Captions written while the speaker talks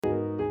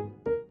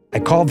I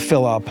called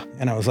Phil up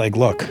and I was like,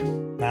 look,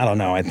 I don't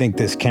know. I think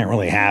this can't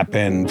really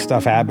happen.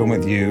 Stuff happened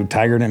with you.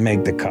 Tiger didn't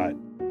make the cut.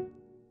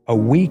 A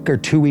week or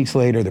 2 weeks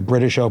later, the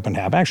British Open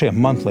happened. Actually, a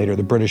month later,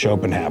 the British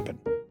Open happened.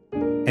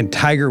 And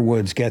Tiger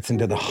Woods gets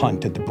into the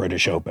hunt at the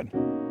British Open.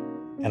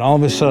 And all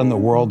of a sudden, the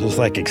world is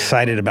like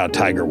excited about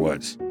Tiger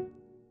Woods.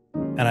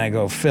 And I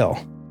go, Phil,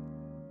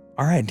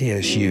 our idea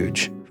is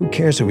huge. Who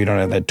cares if we don't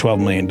have that $12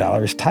 million?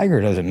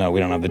 Tiger doesn't know we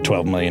don't have the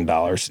 $12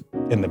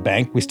 million in the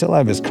bank. We still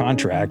have his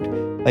contract.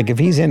 Like, if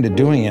he's into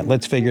doing it,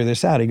 let's figure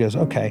this out. He goes,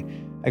 okay.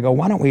 I go,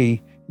 why don't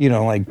we,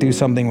 do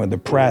something with the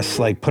press,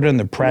 like put it in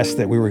the press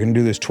that we were going to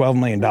do this $12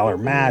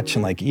 million match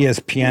and like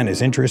ESPN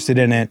is interested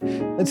in it.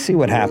 Let's see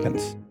what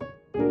happens.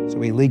 So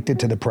we leaked it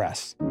to the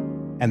press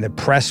and the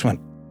press went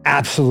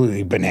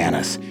absolutely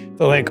bananas.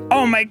 They're like,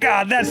 oh my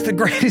God, that's the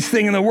greatest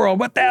thing in the world.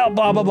 What the hell,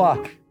 blah, blah,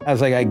 blah. I was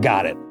like, I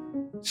got it.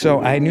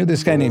 So I knew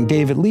this guy named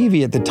David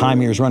Levy at the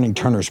time. He was running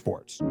Turner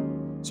Sports.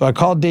 So I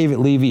called David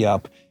Levy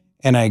up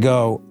and I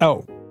go,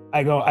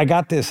 I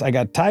got this. I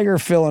got Tiger,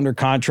 Phil under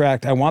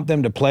contract. I want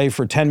them to play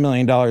for $10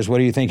 million. What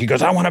do you think? He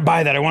goes, I want to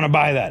buy that.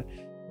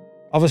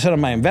 All of a sudden,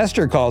 my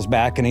investor calls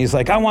back and he's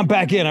like, I want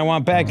back in.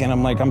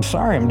 I'm like, I'm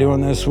sorry, I'm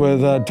doing this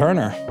with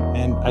Turner.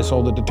 And I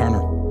sold it to Turner.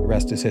 The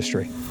rest is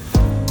history.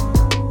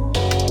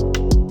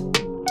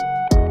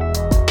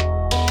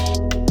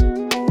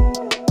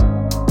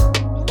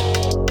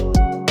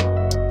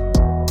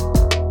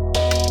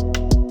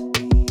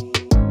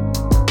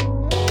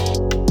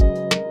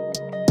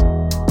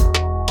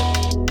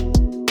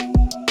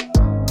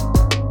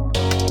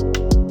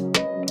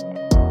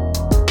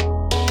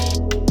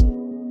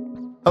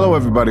 Hello,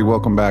 everybody.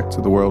 Welcome back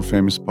to the world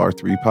famous Par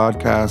 3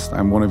 podcast.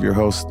 I'm one of your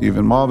hosts,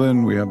 Stephen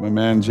Malvin. We have my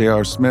man,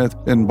 J.R. Smith,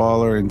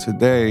 pinballer. And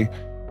today,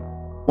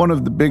 one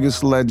of the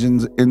biggest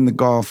legends in the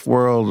golf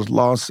world,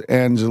 Los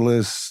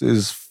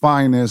Angeles'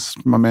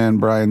 finest, my man,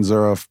 Bryan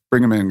Zuriff.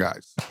 Bring him in,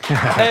 guys.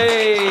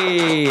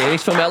 Hey,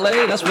 he's from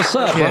LA. That's what's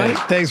up, right?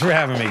 Thanks for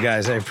having me,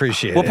 guys. I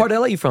appreciate it. What part of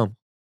LA you from?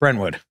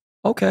 Brentwood.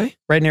 Okay.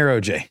 Right near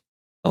OJ.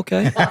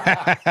 Okay.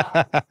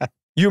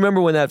 You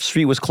remember when that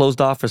street was closed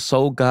off for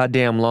so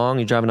goddamn long?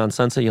 You're driving on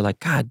Sunset, you're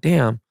like, God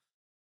damn.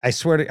 I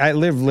swear I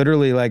live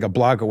literally like a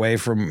block away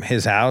from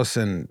his house,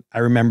 and I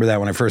remember that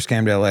when I first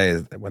came to LA,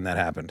 when that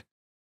happened.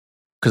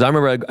 Because I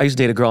remember I used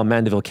to date a girl in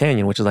Mandeville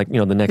Canyon, which is like,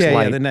 the next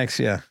light. Yeah, the next,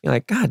 yeah. You're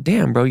like, God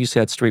damn, bro, you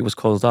said that street was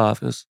closed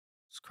off. It's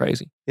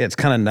crazy. Yeah, it's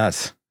kind of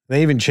nuts.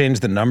 They even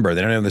changed the number.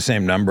 They don't have the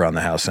same number on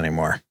the house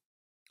anymore.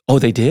 Oh,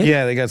 they did?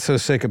 Yeah, they got so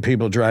sick of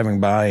people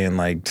driving by and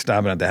like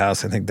stopping at the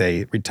house. I think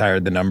they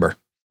retired the number.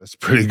 That's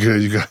pretty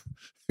good.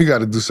 You got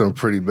to do something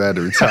pretty bad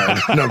to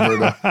retire the number of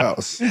the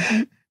house.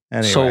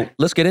 Anyway. So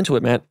let's get into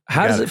it, man.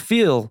 How does it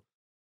feel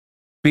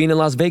being in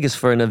Las Vegas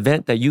for an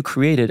event that you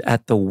created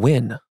at the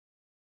Wynn?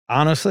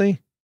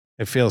 Honestly,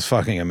 it feels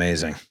fucking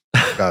amazing.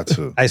 Got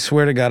to. I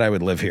swear to God, I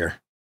would live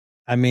here.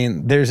 I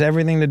mean, there's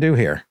everything to do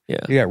here. Yeah.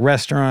 You got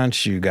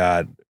restaurants, you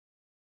got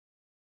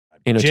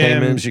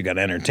Entertainment. gyms, you got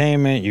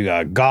entertainment, you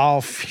got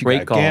golf, you Great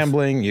got golf.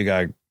 Gambling, you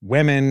got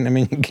women. I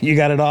mean, you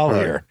got it all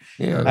here.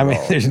 Yeah. I mean,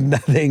 there's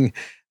nothing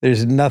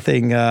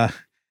that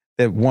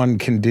one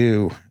can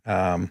do.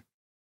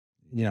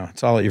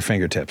 It's all at your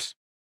fingertips.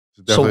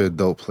 It's definitely an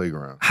adult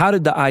playground. How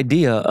did the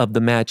idea of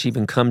the match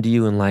even come to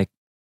you and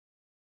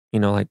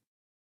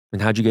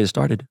and how'd you get it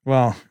started?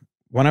 Well,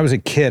 when I was a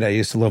kid, I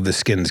used to love the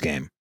skins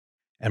game.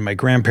 And my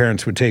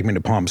grandparents would take me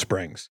to Palm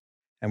Springs.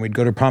 And we'd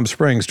go to Palm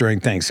Springs during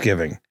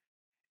Thanksgiving.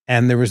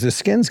 And there was the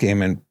skins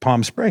game in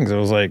Palm Springs. I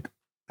was like,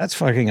 that's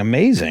fucking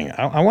amazing.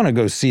 I want to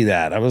go see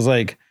that. I was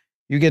like,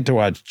 you get to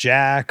watch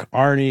Jack,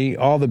 Arnie,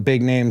 all the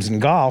big names in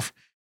golf.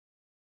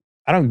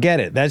 I don't get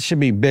it. That should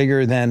be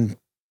bigger than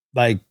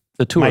like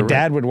The tour, my right?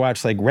 dad would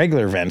watch like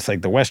regular events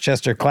like the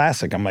Westchester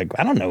Classic. I'm like,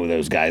 I don't know who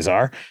those guys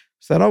are.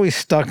 So that always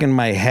stuck in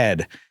my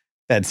head,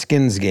 that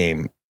skins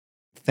game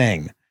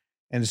thing.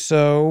 And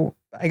so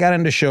I got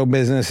into show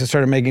business. I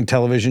started making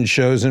television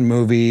shows and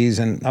movies,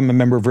 and I'm a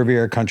member of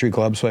Riviera Country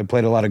Club, so I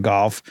played a lot of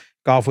golf.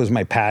 Golf was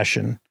my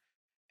passion.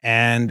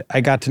 And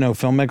I got to know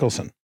Phil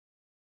Mickelson.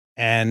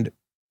 And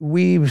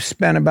we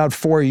spent about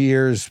 4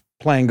 years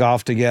playing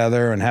golf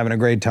together and having a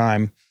great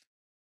time.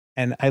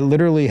 And I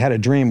literally had a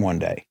dream one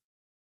day.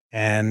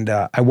 And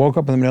I woke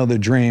up in the middle of the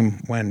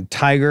dream when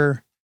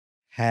Tiger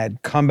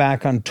had come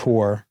back on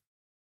tour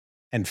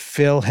and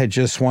Phil had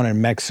just won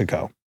in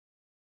Mexico.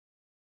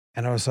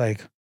 And I was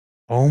like,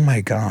 oh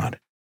my God,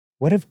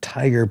 what if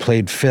Tiger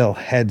played Phil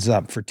heads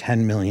up for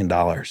 $10 million?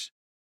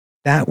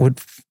 That would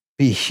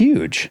be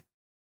huge.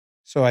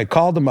 So I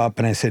called him up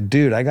and I said,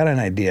 dude, I got an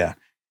idea.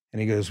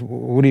 And he goes,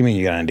 what do you mean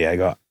you got an idea? I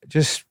go,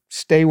 just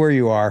stay where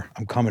you are.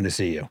 I'm coming to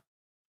see you.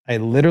 I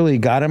literally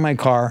got in my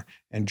car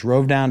and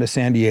drove down to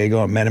San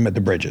Diego and met him at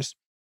the bridges.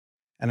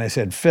 And I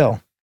said,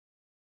 Phil,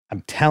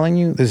 I'm telling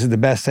you, this is the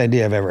best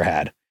idea I've ever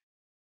had.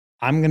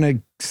 I'm going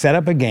to set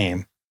up a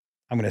game.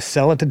 I'm going to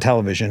sell it to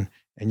television,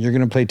 and you're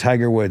going to play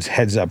Tiger Woods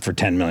heads up for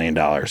 $10 million.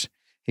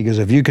 He goes,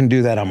 if you can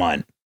do that, I'm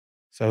on.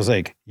 So I was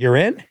like, you're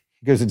in?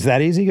 He goes, it's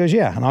that easy? He goes,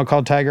 yeah. And I'll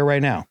call Tiger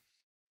right now.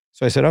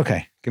 So I said,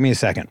 okay, give me a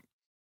second.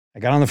 I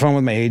got on the phone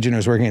with my agent who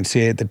was working at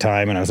CA at the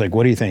time, and I was like,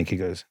 what do you think? He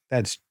goes,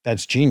 that's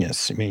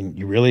genius. I mean,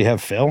 you really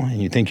have Phil,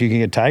 and you think you can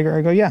get Tiger?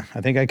 I go, yeah,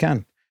 I think I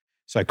can.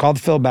 So I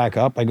called Phil back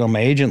up. I go, my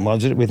agent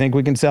loves it. We think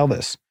we can sell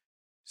this.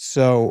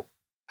 So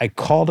I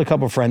called a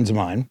couple of friends of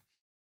mine,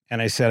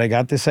 and I said, I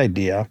got this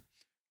idea,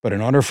 but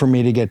in order for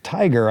me to get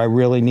Tiger, I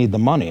really need the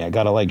money. I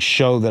got to like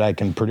show that I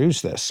can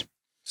produce this.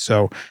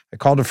 So I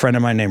called a friend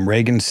of mine named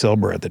Reagan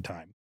Silber at the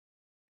time.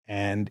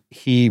 And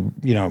he,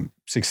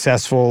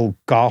 successful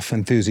golf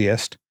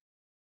enthusiast.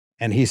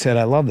 And he said,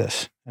 I love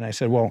this. And I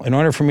said, well, in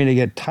order for me to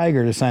get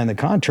Tiger to sign the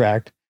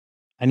contract,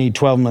 I need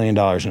 $12 million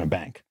in a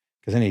bank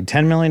because I need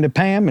 $10 million to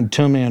pay him and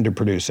 $2 million to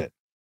produce it.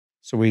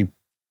 So we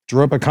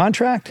drew up a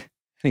contract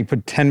and he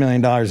put $10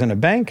 million in a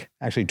bank,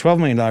 actually $12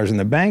 million in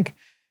the bank.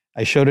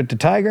 I showed it to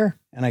Tiger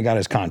and I got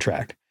his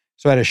contract.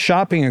 So I had a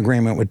shopping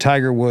agreement with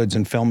Tiger Woods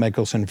and Phil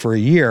Mickelson for a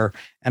year,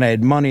 and I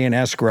had money in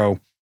escrow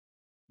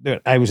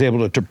that I was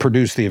able to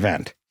produce the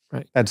event.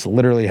 Right. That's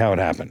literally how it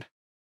happened.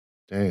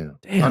 Damn.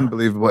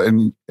 Unbelievable.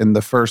 And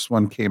the first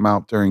one came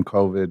out during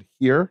COVID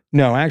here?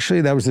 No,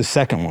 actually, that was the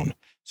second one.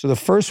 So the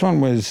first one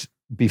was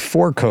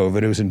before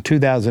COVID. It was in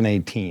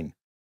 2018.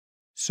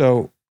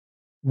 So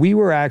we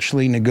were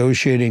actually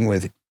negotiating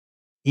with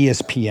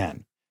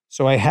ESPN.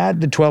 So I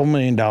had the $12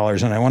 million,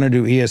 and I wanted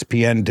to do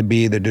ESPN to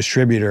be the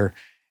distributor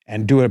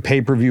and do a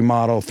pay-per-view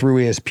model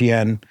through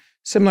ESPN,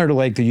 similar to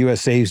like the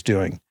USA's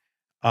doing.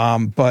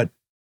 But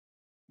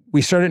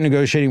we started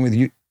negotiating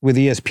with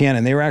ESPN,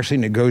 and they were actually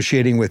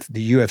negotiating with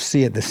the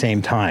UFC at the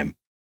same time.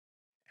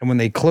 And when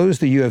they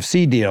closed the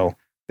UFC deal,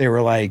 they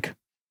were like,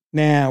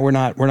 nah, we're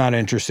not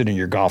interested in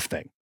your golf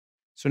thing.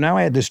 So now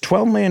I had this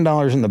 $12 million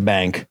in the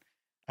bank.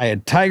 I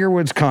had Tiger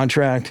Woods'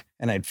 contract,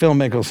 and I had Phil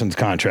Mickelson's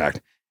contract,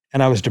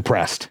 and I was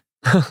depressed.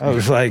 I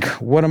was like,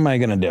 what am I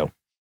going to do?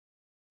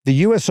 The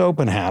US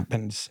Open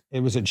happens. It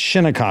was at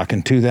Shinnecock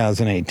in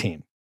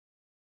 2018.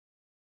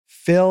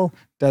 Phil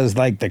does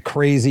like the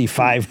crazy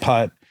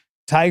 5-putt.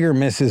 Tiger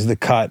misses the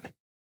cut.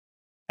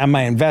 And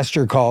my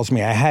investor calls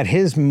me. I had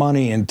his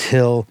money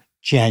until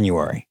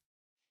January.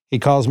 He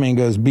calls me and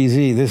goes,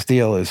 BZ, this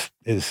deal is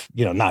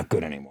not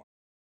good anymore.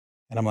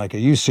 And I'm like, are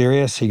you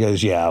serious? He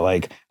goes, yeah,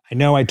 like, I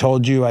know I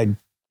told you I'd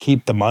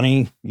keep the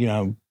money,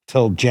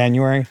 till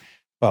January,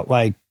 but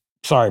like,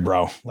 sorry,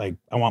 bro, like,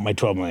 I want my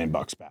 $12 million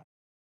back.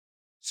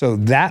 So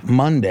that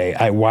Monday,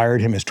 I wired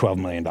him his $12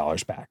 million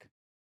back.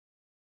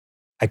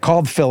 I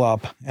called Phil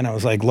up and I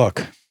was like,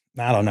 look,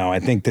 I don't know. I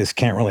think this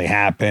can't really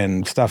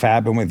happen. Stuff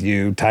happened with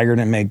you. Tiger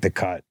didn't make the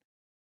cut.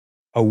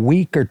 A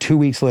week or 2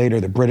 weeks later,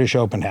 the British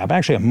Open happened.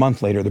 Actually, a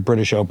month later, the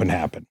British Open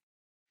happened.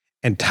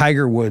 And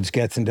Tiger Woods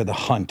gets into the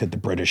hunt at the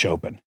British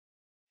Open.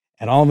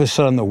 And all of a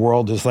sudden, the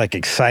world is like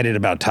excited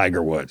about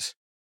Tiger Woods.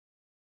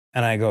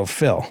 And I go,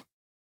 Phil,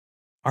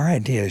 our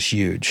idea is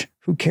huge.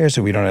 Who cares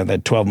if we don't have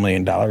that $12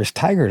 million?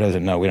 Tiger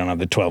doesn't know we don't have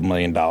the $12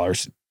 million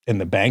in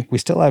the bank. We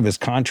still have his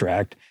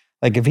contract.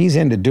 Like, if he's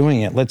into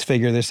doing it, let's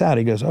figure this out.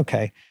 He goes,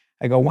 okay.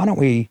 I go, why don't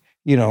we,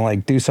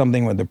 do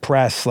something with the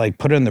press, like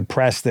put in the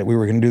press that we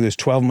were going to do this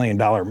 $12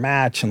 million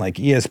match and like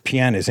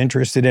ESPN is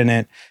interested in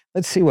it.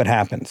 Let's see what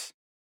happens.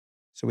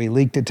 So we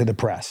leaked it to the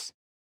press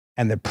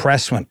and the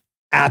press went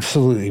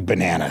absolutely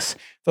bananas.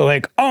 They're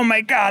like, oh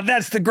my God,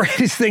 that's the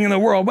greatest thing in the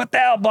world. What the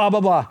hell, blah,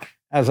 blah, blah.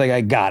 I was like,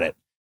 I got it.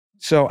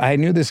 So I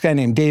knew this guy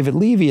named David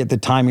Levy at the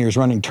time. He was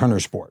running Turner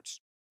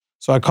Sports.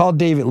 So I called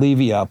David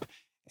Levy up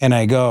and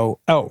I go,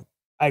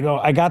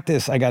 I got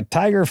this. I got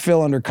Tiger,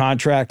 Phil under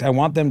contract. I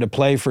want them to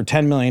play for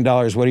 $10 million.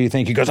 What do you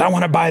think? He goes, I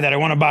want to buy that.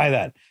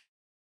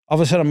 All of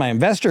a sudden, my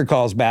investor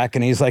calls back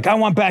and he's like, I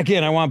want back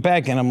in.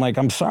 I'm like,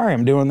 I'm sorry.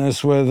 I'm doing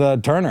this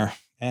with Turner.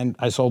 And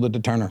I sold it to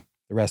Turner.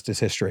 The rest is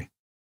history.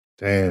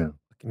 Damn.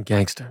 Fucking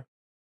gangster.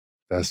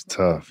 That's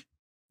tough.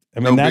 I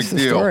mean, No that's big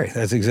the deal. story.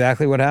 That's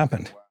exactly what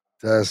happened.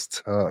 That's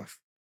tough.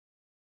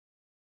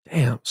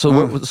 Damn.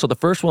 So so the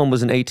first one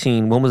was in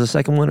 18. When was the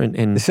second one?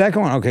 The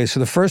second one, okay, so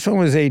the first one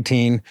was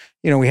 18.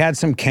 We had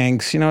some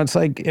kinks. It's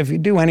like if you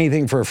do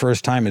anything for a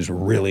first time, it's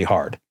really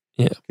hard.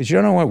 Yeah. Because you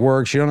don't know what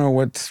works. You don't know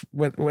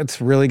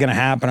what's really going to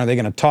happen. Are they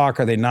going to talk?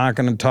 Are they not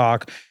going to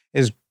talk?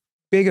 As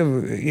big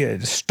of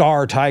a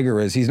star Tiger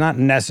is, he's not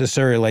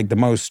necessarily like the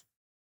most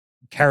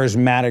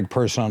charismatic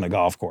person on the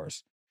golf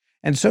course.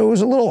 And so it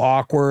was a little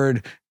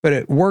awkward, but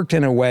it worked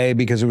in a way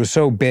because it was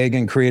so big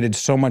and created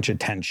so much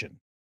attention.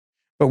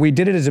 But we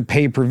did it as a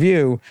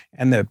pay-per-view,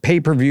 and the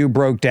pay-per-view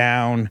broke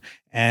down,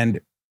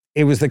 and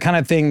it was the kind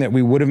of thing that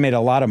we would have made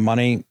a lot of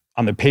money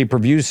on the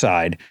pay-per-view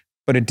side,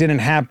 but it didn't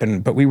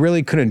happen. But we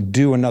really couldn't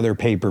do another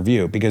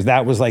pay-per-view because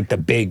that was like the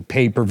big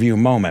pay-per-view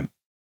moment.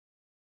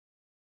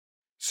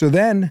 So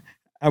then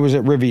I was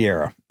at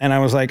Riviera, and I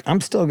was like,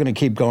 I'm still going to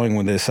keep going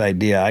with this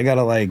idea. I got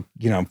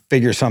to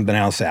figure something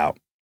else out.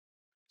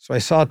 So I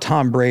saw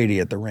Tom Brady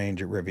at the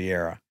range at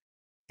Riviera,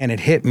 and it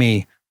hit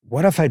me,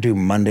 what if I do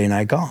Monday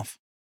Night Golf?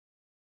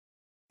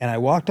 And I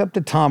walked up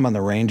to Tom on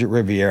the range at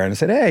Riviera and I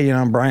said, hey,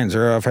 I'm Bryan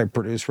Zuriff. I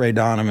produced Ray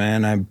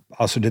Donovan. I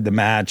also did the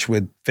match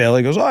with Phil.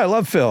 He goes, oh, I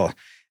love Phil.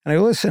 And I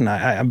go, listen,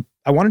 I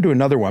want to do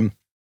another one.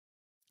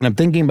 And I'm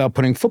thinking about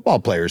putting football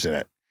players in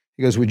it.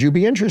 He goes, would you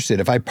be interested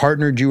if I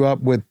partnered you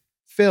up with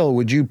Phil,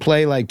 would you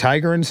play like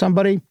Tiger and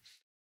somebody?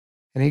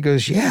 And he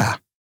goes, yeah.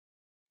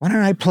 Why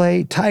don't I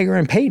play Tiger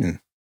and Peyton?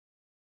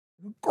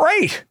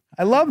 Great.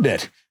 I loved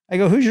it. I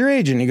go, who's your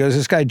agent? He goes,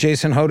 this guy,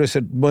 Jason Hodis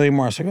at William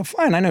Morris. I go,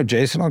 fine, I know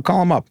Jason. I'll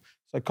call him up.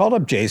 So I called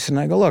up Jason.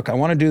 I go, look, I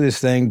want to do this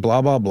thing,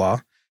 blah, blah, blah.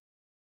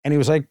 And he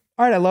was like,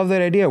 all right, I love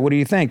that idea. What do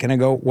you think? And I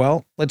go,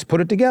 well, let's put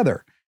it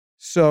together.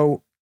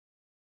 So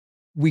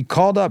we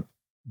called up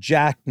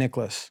Jack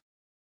Nicklaus.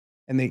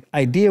 And the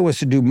idea was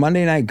to do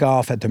Monday Night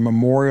Golf at the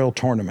Memorial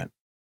Tournament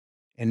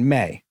in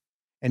May.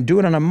 And do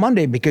it on a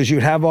Monday because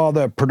you'd have all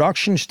the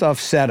production stuff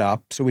set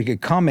up so we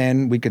could come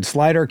in, we could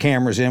slide our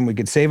cameras in, we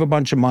could save a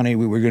bunch of money.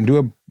 We were going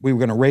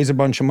to raise a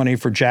bunch of money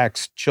for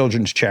Jack's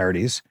children's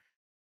charities.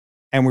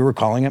 And we were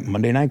calling it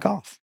Monday Night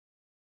Golf.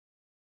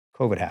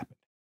 COVID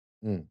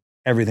happened.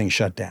 Everything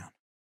shut down.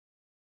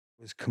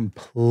 I was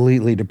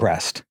completely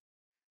depressed.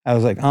 I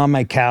was like on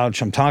my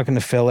couch. I'm talking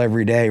to Phil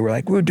every day. We're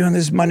like, we're doing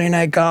this Monday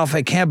Night Golf.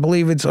 I can't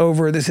believe it's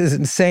over. This is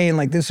insane.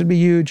 Like, this would be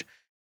huge.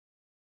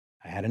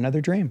 I had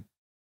another dream.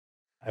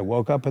 I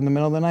woke up in the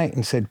middle of the night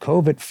and said,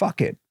 COVID,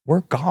 fuck it.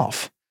 We're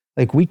golf.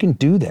 Like, we can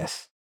do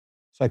this.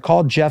 So I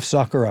called Jeff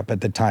Zucker up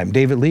at the time.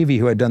 David Levy,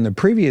 who had done the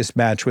previous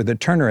match with the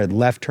Turner, had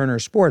left Turner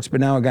Sports,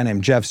 but now a guy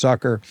named Jeff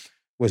Zucker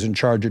was in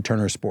charge of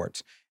Turner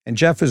Sports. And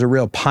Jeff was a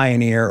real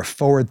pioneer, a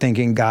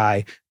forward-thinking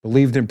guy,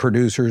 believed in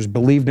producers,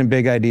 believed in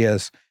big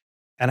ideas.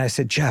 And I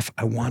said, Jeff,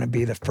 I want to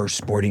be the first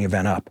sporting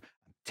event up.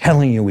 I'm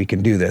telling you we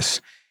can do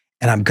this.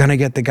 And I'm going to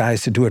get the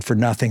guys to do it for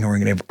nothing, and we're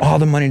going to give all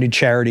the money to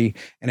charity,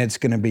 and it's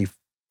going to be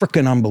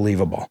freaking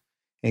unbelievable.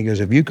 And he goes,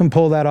 if you can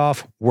pull that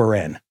off, we're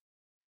in.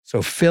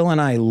 So Phil and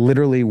I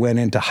literally went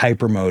into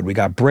hyper mode. We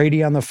got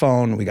Brady on the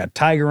phone. We got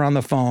Tiger on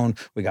the phone.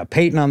 We got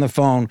Peyton on the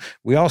phone.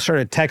 We all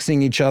started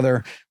texting each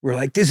other. We were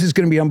like, this is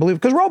going to be unbelievable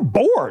because we're all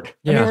bored.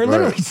 I mean, we're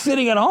literally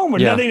sitting at home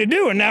with nothing to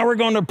do. And now we're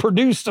going to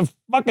produce a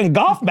fucking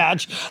golf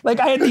match. Like,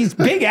 I had these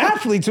big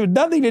athletes with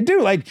nothing to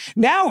do. Like,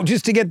 now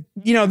just to get,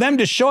 them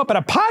to show up at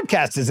a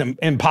podcast is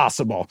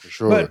impossible.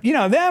 Sure. But,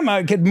 them,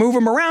 I could move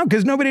them around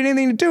because nobody had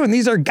anything to do. And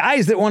these are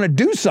guys that want to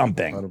do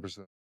something.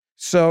 100%.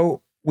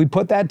 So we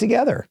put that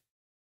together.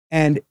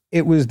 And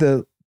it was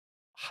the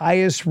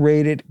highest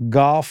rated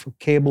golf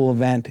cable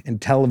event in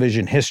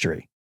television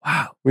history.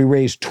 Wow. We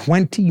raised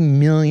 $20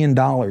 million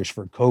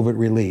for COVID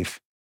relief.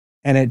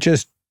 And it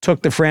just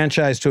took the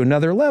franchise to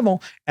another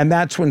level. And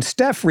that's when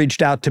Steph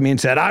reached out to me and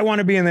said, I want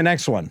to be in the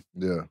next one.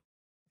 Yeah.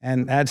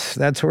 And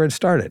that's where it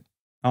started.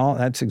 Oh,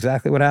 that's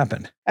exactly what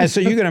happened. And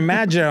so you can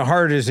imagine how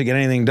hard it is to get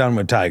anything done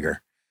with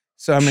Tiger.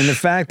 So, I mean, the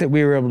fact that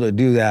we were able to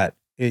do that,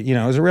 it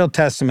was a real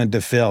testament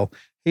to Phil.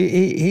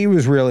 He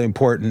was really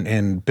important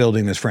in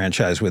building this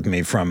franchise with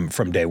me from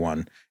day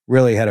one.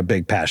 Really had a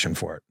big passion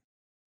for it.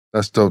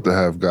 That's dope to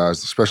have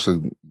guys,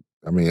 especially,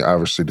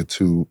 obviously the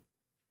two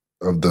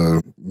of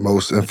the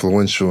most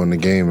influential in the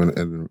game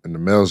and the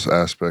males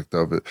aspect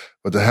of it.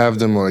 But to have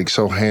them like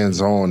so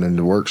hands-on and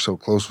to work so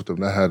close with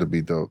them, that had to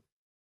be dope.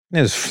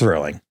 It was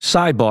thrilling.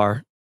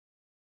 Sidebar.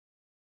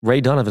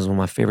 Ray Donovan is one of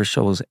my favorite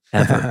shows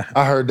ever.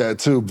 I heard that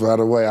too, by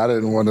the way. I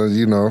didn't want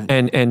to,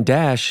 And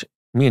Dash,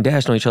 me and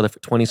Dash know each other for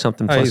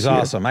 20-something plus he's years.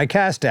 awesome. I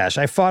cast Dash.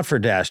 I fought for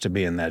Dash to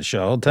be in that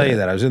show. I'll tell you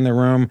that. I was in the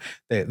room.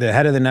 The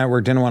head of the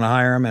network didn't want to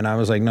hire him, and I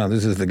was like, no,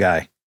 this is the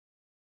guy.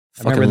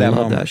 I remember that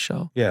moment. That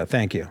show. Yeah,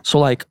 thank you. So,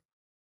 like,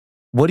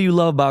 what do you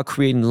love about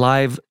creating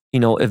live,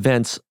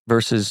 events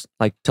versus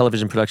like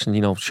television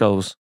production,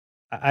 shows?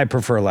 I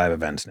prefer live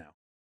events now.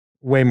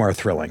 Way more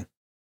thrilling.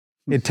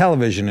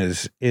 Television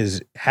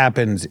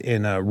happens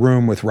in a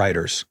room with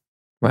writers,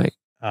 right?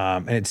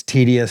 And it's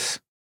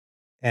tedious,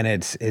 and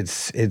it's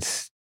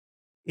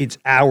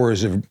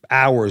hours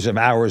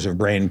of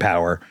brain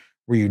power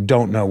where you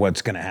don't know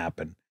what's going to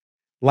happen.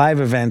 Live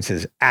events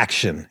is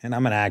action, and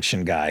I'm an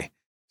action guy,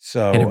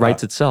 so and it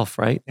writes itself,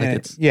 right?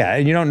 And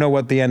and you don't know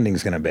what the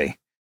ending's going to be.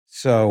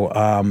 So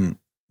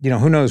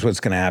who knows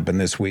what's going to happen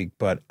this week?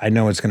 But I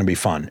know it's going to be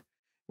fun.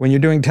 When you're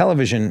doing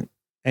television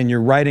and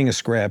you're writing a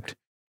script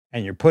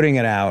and you're putting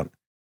it out,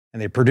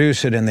 and they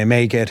produce it and they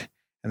make it,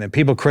 and then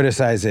people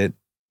criticize it,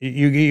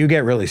 you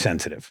get really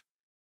sensitive.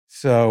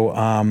 So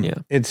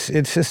it's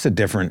just a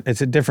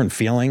different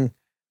feeling.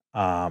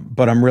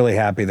 But I'm really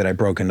happy that I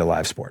broke into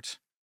live sports.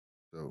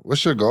 So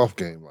what's your golf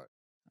game like?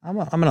 I'm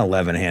an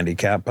 11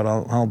 handicap, but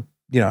I'll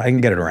I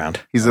can get it around.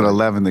 He's at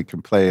 11 that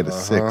can play at a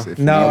 6. If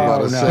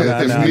No.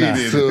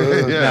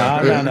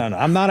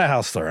 I'm not a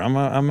hustler.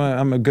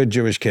 I'm a good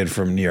Jewish kid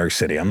from New York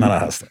City. I'm not a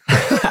hustler.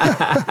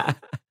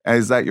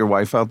 Is that your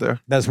wife out there?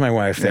 That's my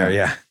wife there,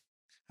 yeah.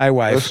 Hi,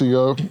 wife. There she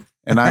go.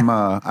 And I'm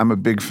a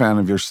big fan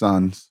of your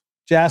son's.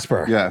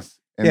 Jasper. Yes.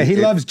 And he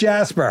loves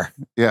Jasper.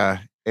 Yeah.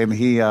 And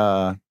he,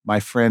 my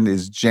friend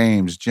is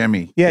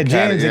Jimmy. Yeah,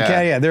 James and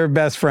Kat, they're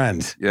best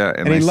friends. Yeah.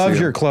 And he loves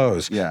your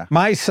clothes. Yeah.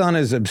 My son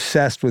is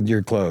obsessed with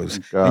your clothes.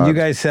 And you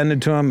guys send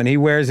it to him, and he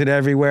wears it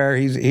everywhere.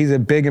 He's a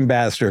big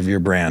ambassador of your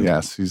brand.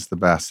 Yes, he's the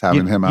best,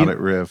 having him out at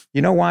Riv.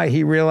 You know why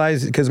he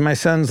realized? Because my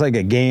son's like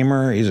a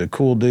gamer. He's a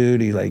cool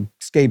dude. He like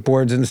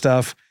skateboards and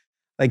stuff.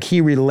 Like, he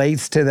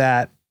relates to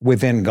that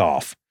within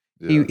golf.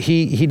 Yeah.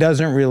 He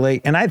doesn't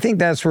relate. And I think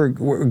that's where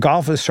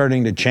golf is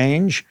starting to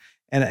change.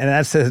 And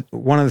that's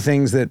one of the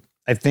things that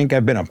I think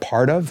I've been a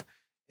part of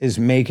is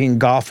making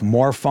golf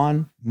more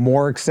fun,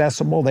 more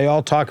accessible. They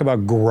all talk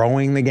about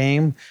growing the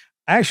game.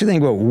 I actually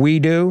think what we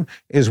do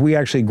is we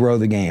actually grow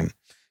the game,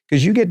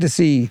 because you get to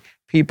see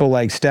people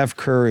like Steph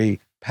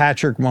Curry,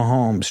 Patrick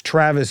Mahomes,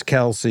 Travis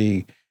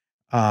Kelce,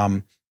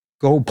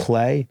 go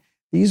play.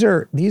 These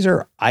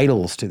are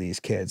idols to these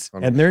kids,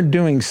 and they're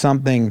doing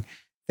something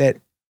that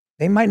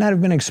they might not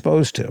have been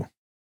exposed to.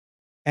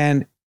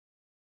 And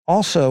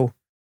also,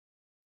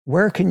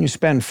 where can you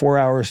spend 4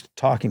 hours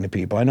talking to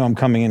people? I know I'm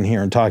coming in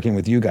here and talking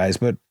with you guys,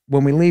 but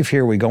when we leave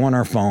here, we go on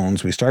our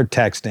phones, we start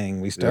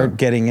texting, we start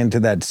getting into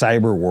that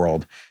cyber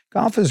world.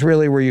 Golf is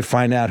really where you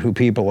find out who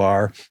people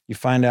are, you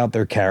find out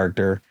their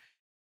character,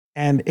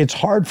 and it's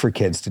hard for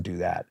kids to do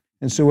that.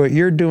 And so what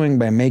you're doing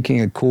by making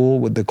it cool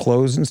with the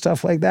clothes and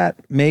stuff like that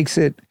makes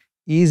it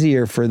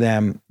easier for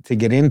them to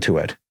get into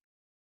it.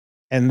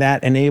 And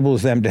that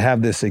enables them to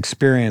have this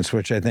experience,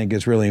 which I think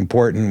is really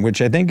important,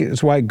 which I think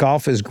is why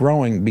golf is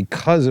growing,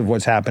 because of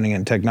what's happening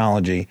in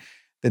technology,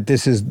 that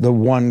this is the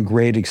one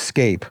great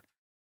escape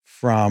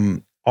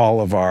from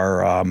all of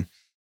our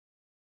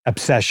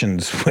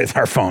obsessions with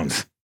our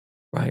phones.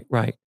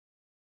 Right.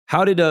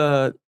 How did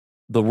the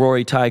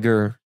Rory,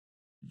 Tiger,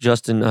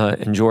 Justin,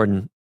 and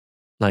Jordan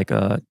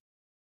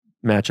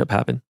matchup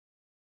happen?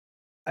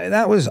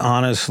 That was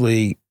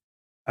honestly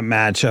a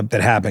matchup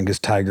that happened because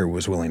Tiger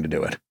was willing to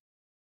do it,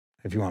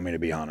 if you want me to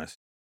be honest.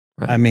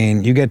 Right. I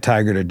mean, you get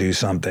Tiger to do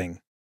something.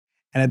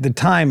 And at the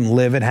time,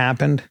 Live had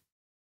happened.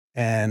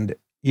 And,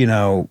 you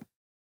know,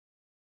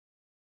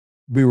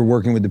 we were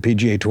working with the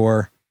PGA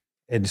Tour.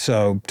 And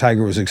so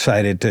Tiger was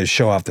excited to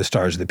show off the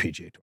stars of the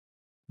PGA Tour.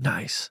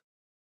 Nice.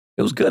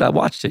 It was good. I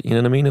watched it. You know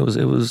what I mean? It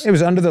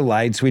was under the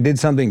lights. We did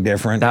something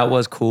different. That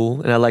was cool.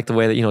 And I liked the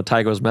way that, you know,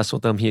 Tiger was messing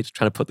with them. He was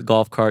trying to put the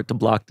golf cart to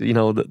block the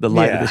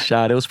light of the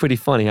shot. It was pretty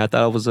funny. I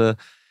thought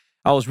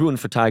I was rooting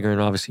for Tiger and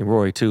obviously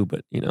Rory too,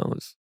 but you know, it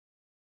was.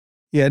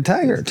 Yeah,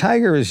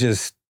 Tiger is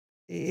just,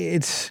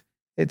 it's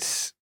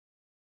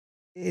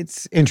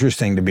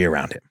interesting to be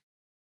around him.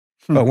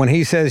 But when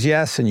he says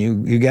yes and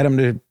you get him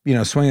to, you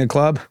know, swing a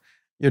club,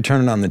 you're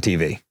turning on the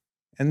TV.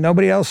 And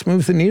nobody else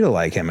moves the needle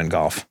like him in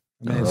golf.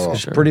 I mean,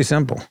 it's pretty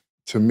simple.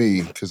 To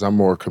me, because I'm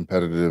more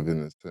competitive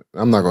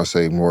I'm not going to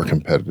say more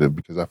competitive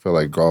because I feel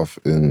like golf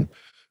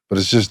but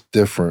it's just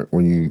different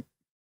when you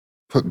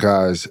put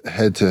guys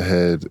head to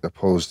head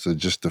opposed to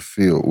just the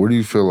field. Where do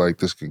you feel like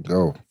this could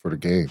go for the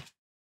game?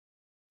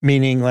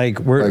 Meaning like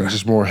like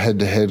just more head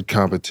to head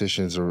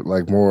competitions or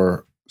like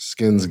more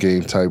skins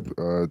game type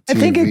TV. I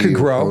think it could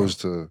grow.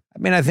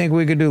 I I think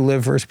we could do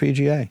Live versus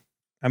PGA.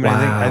 I mean,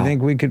 wow. I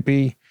think we could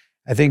be,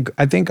 I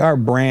think our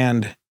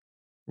brand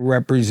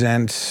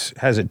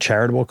has a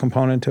charitable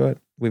component to it.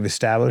 We've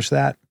established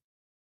that.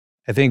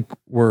 I think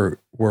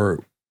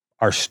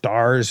our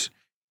stars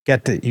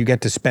you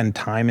get to spend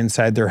time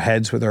inside their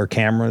heads with our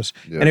cameras.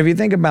 Yeah. And if you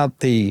think about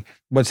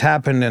what's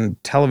happened in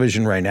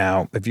television right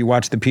now, if you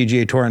watch the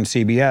PGA Tour on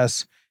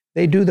CBS,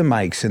 they do the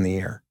mics in the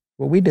ear.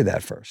 Well, we did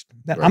that first.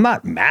 Right. I'm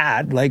not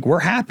mad. Like, we're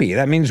happy.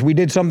 That means we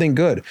did something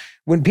good.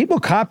 When people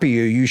copy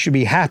you, you should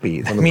be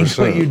happy. That 100%. Means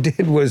what you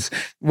did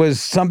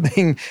was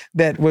something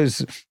that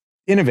was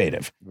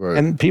innovative. Right.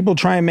 And people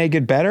try and make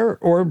it better,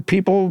 or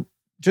people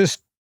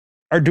just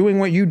are doing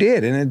what you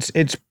did. And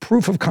it's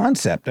proof of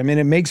concept. I mean,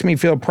 it makes me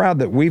feel proud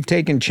that we've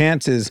taken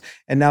chances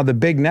and now the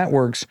big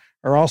networks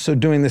are also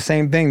doing the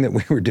same thing that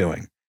we were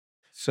doing.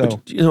 So,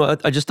 but, you know,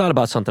 I just thought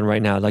about something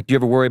right now. Like, do you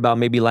ever worry about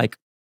maybe like,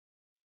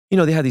 you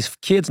know, they have these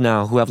kids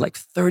now who have like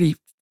 30,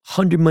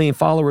 100 million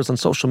followers on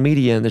social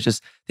media, and they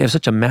have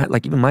such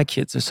like even my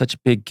kids are such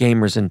big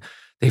gamers, and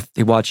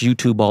they watch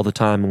YouTube all the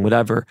time and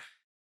whatever.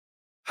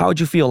 How would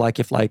you feel like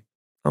if, like,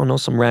 I don't know,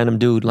 some random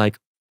dude, like,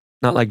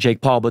 not like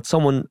Jake Paul, but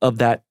someone of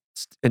that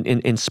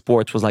in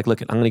sports was like,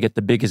 look, I'm going to get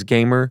the biggest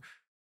gamer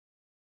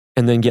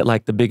and then get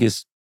like the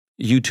biggest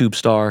YouTube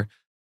star,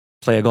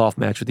 play a golf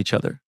match with each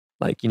other.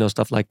 Like, you know,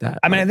 stuff like that.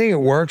 I mean, I think it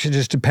works. It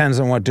just depends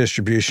on what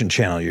distribution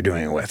channel you're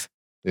doing it with.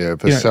 Yeah,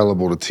 if it's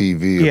sellable to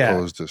TV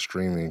opposed to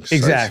streaming.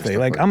 Exactly.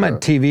 Like I'm a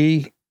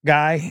TV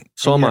guy.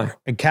 So am I.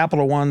 And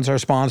Capital One's our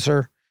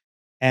sponsor.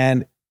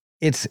 And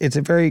it's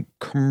a very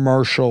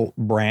commercial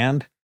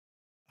brand.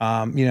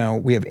 You know,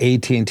 we have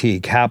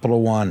AT&T,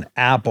 Capital One,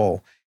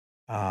 Apple.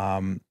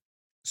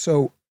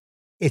 So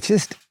it's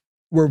just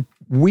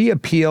we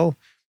appeal.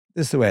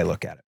 This is the way I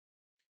look at it.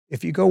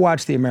 If you go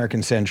watch the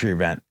American Century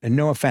event, and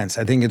no offense,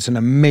 I think it's an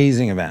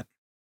amazing event,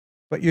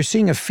 but you're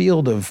seeing a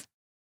field of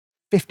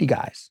 50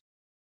 guys.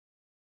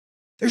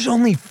 There's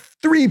only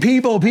 3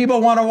 people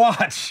want to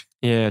watch.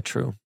 Yeah,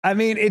 true. I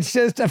mean, it's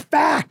just a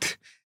fact.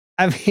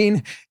 I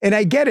mean, and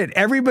I get it.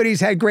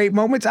 Everybody's had great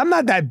moments. I'm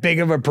not that big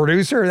of a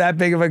producer or that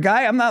big of a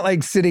guy. I'm not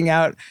like sitting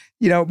out,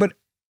 you know, but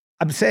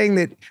I'm saying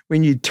that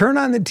when you turn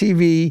on the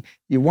TV,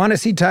 you want to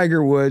see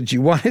Tiger Woods,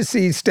 you want to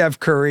see Steph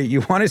Curry,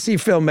 you want to see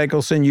Phil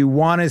Mickelson, you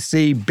want to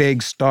see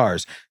big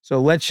stars. So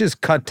let's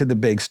just cut to the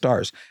big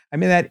stars. I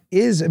mean, that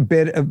is a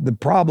bit of the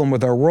problem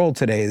with our world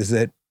today, is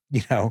that,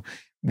 you know,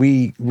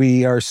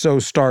 we are so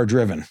star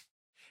driven.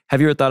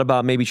 Have you ever thought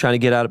about maybe trying to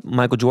get out of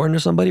Michael Jordan or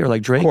somebody, or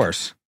like Drake? Of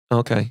course.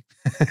 Okay.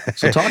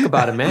 So talk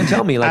about it, man.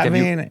 Tell me. Like, I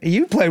mean,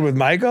 you played with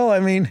Michael. I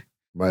mean,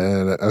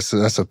 Man, that's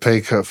a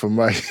pay cut for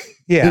Mike.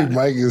 yeah.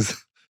 Mike is.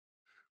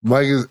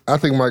 I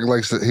think Mike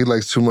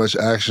likes too much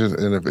action,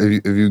 and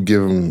if you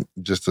give him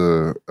just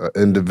a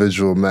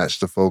individual match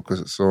to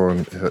focus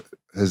on,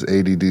 his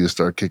ADD will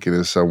start kicking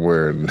in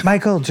somewhere. And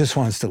Michael just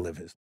wants to live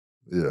his.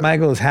 yeah,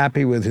 Michael is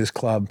happy with his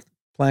club,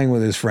 playing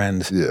with his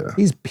friends. yeah,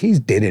 He's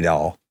did it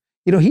all.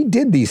 You know, he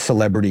did these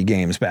celebrity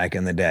games back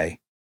in the day.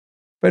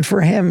 But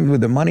for him,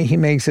 with the money he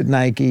makes at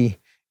Nike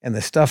and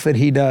the stuff that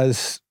he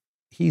does,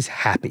 he's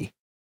happy.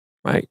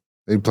 Right.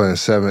 they playing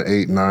 7,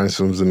 8, 9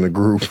 swims in the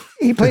group.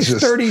 He plays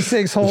Just-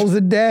 36 holes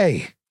a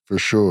day. for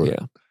sure.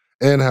 Yeah.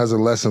 And has a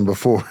lesson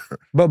before.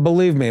 But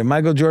believe me, if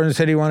Michael Jordan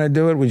said he wanted to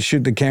do it, we'd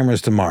shoot the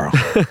cameras tomorrow.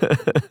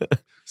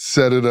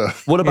 Set it up.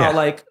 What about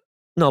Yeah.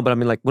 I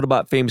mean, like, what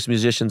about famous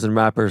musicians and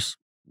rappers?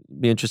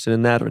 Be interested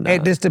in that or not?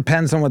 It just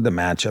depends on what the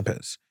matchup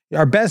is.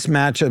 Our best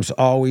matchups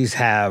always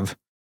have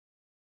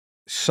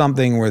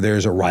something where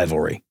there's a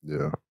rivalry.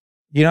 Yeah.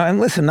 You know, and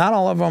listen, not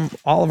all of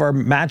our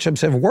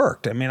matchups have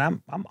worked. I mean,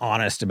 I'm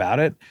honest about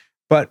it,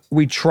 but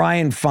we try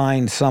and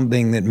find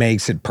something that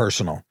makes it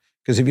personal.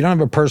 Because if you don't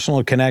have a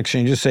personal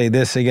connection, you just say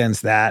this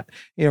against that.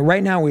 You know,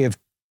 right now we have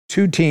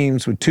 2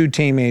 teams with 2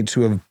 teammates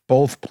who have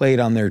both played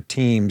on their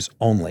teams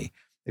only.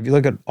 If you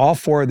look at all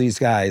 4 of these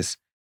guys,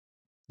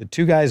 the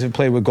 2 guys have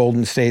played with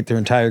Golden State their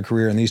entire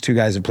career, and these 2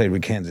 guys have played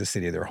with Kansas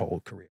City their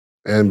whole career.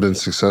 And been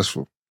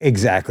successful.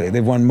 Exactly.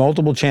 They've won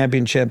multiple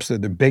championships. They're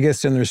the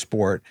biggest in their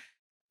sport.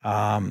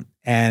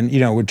 And, you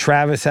know, with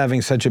Travis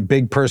having such a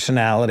big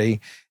personality,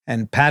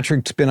 and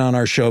Patrick's been on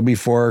our show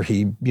before, he,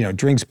 you know,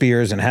 drinks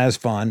beers and has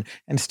fun.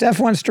 And Steph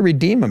wants to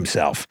redeem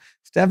himself.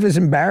 Steph is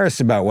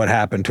embarrassed about what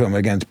happened to him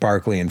against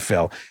Barkley and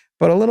Phil.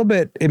 But a little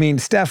bit, I mean,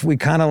 Steph, we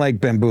kind of like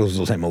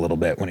bamboozled him a little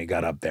bit when he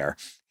got up there.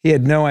 He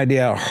had no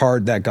idea how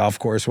hard that golf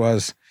course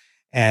was.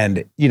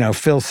 And, you know,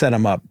 Phil set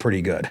him up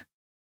pretty good.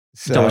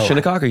 You talking about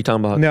Shinnecock or are you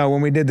talking about? No,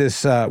 when we did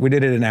this, we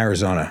did it in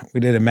Arizona. We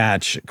did a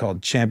match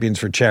called Champions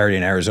for Charity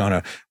in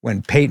Arizona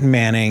when Peyton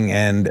Manning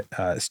and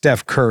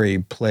Steph Curry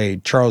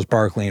played Charles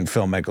Barkley and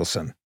Phil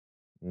Mickelson.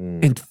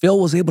 And Phil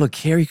was able to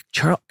carry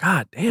Charles.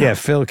 God damn. Yeah,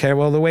 Phil Curry.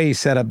 Well, the way he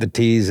set up the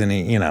tees and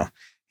he, you know,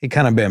 he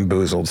kind of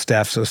bamboozled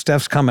Steph. So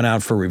Steph's coming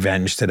out for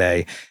revenge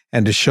today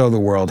and to show the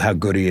world how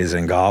good he is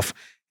in golf.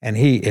 And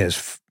he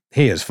is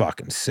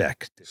fucking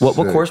sick. What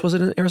course was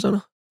it in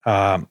Arizona?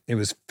 It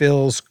was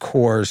Phil's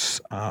course.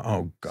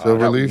 Oh God.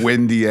 Silverleaf?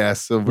 Windy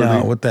ass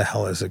Silverleaf. No, what the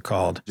hell is it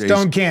called? Jason.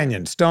 Stone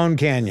Canyon. Stone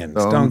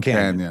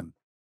Canyon.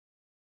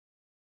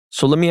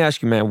 So let me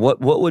ask you, man, what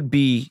would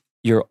be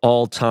your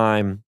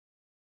all-time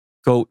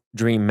GOAT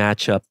dream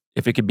matchup?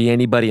 If it could be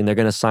anybody and they're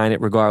going to sign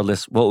it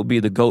regardless, what would be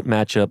the GOAT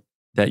matchup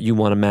that you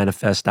want to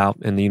manifest out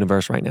in the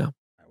universe right now?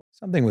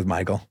 Something with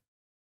Michael.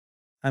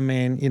 I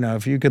mean, you know,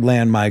 if you could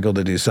land Michael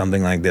to do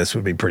something like this,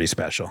 would be pretty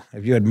special.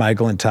 If you had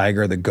Michael and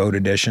Tiger, the GOAT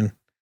edition,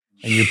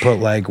 and you put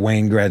like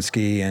Wayne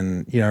Gretzky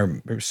and, you know,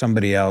 or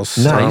somebody else.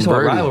 No, Tom he's a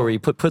Brady. rivalry.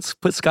 Put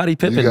Scottie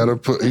Pippen. You gotta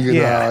put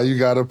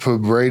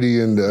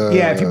Brady and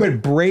Yeah, if you put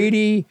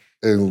Brady,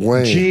 and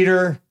Wayne.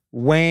 Jeter,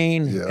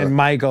 Wayne, Yeah. and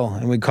Michael,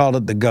 and we called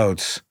it the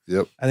GOATs.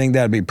 Yep. I think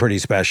that'd be pretty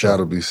special.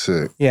 That'll be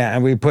sick. Yeah,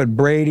 and we put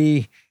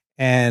Brady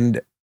and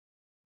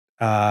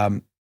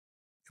if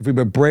we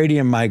put Brady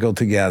and Michael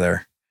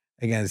together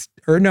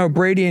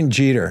Brady and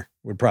Jeter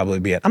would probably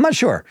be it. I'm not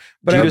sure,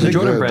 but Jeter's I a think,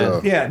 Jordan good, brand.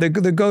 though. yeah, the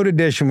GOAT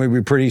edition would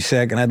be pretty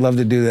sick, and I'd love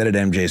to do that at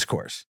MJ's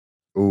course.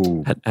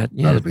 Ooh. Yeah.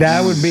 That'd be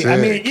That would be. I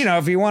mean, sick. you know,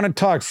 if you want to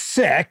talk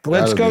sick,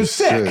 let's That'd go be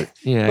sick.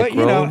 Yeah, But you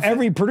know, Grove.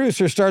 every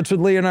producer starts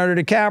with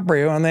Leonardo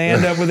DiCaprio, and they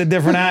end up with a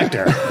different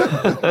actor.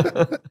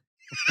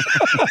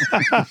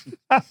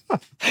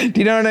 Do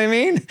you know what I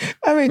mean?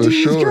 I mean, For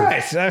Jesus sure.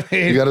 Christ! I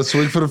mean, You gotta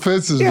swing for the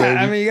fences, yeah. baby.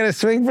 I mean, you got to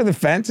swing for the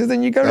fences,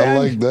 and you go down. I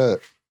like that.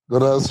 Go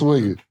down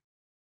swinging.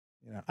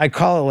 I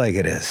call it like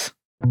it is.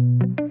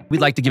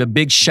 We'd like to give a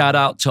big shout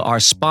out to our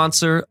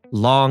sponsor,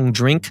 Long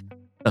Drink,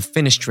 a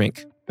Finnish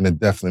drink. And it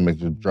definitely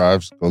makes your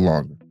drives go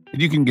longer.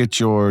 You can get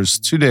yours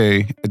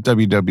today at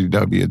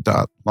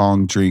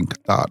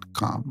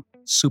www.longdrink.com.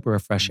 Super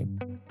refreshing.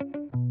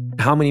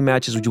 How many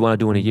matches would you want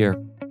to do in a year?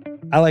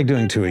 I like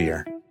doing 2 a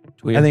year.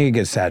 2 a year? I think it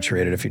gets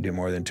saturated if you do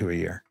more than 2 a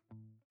year.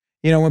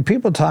 You know, when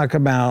people talk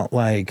about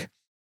like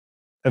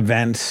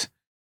events,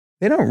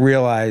 they don't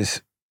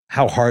realize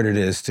how hard it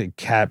is to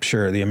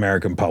capture the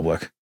American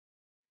public.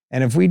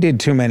 And if we did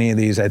too many of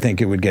these, I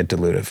think it would get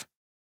dilutive.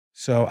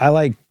 So I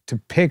like to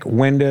pick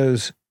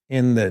windows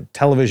in the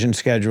television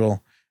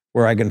schedule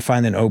where I can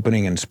find an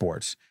opening in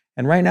sports.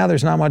 And right now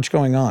there's not much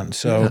going on.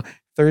 So Yeah.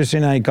 Thursday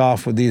night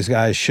golf with these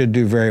guys should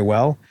do very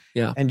well.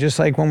 Yeah. And just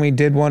like when we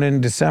did one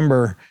in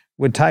December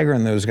with Tiger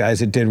and those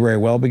guys, it did very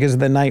well because of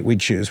the night we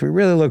choose. We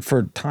really look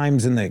for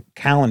times in the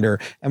calendar.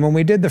 And when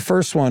we did the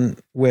first one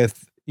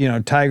with, you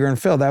know, Tiger and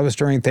Phil, that was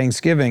during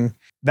Thanksgiving.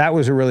 That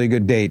was a really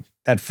good date,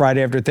 that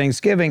Friday after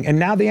Thanksgiving. And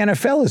now the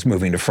NFL is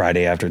moving to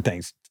Friday after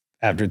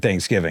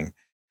Thanksgiving.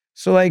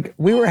 So like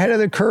we were ahead of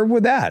the curve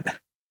with that.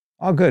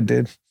 All good,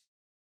 dude.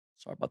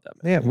 Sorry about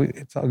that, man. Yeah,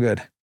 it's all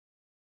good.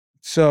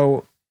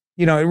 So,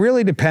 it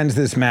really depends.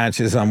 This match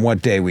is on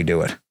what day we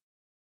do it.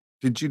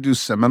 Did you do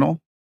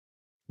Seminole?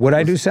 Would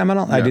I do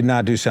Seminole? Yeah. I did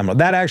not do Seminole.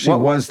 That actually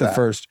What was the that?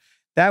 first.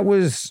 That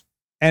was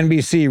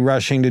NBC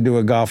rushing to do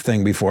a golf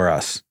thing before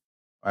us.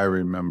 I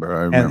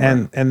remember.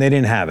 And they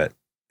didn't have it.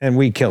 And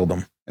we killed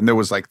them. And there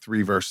was like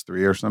 3 versus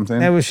 3 or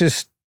something. It was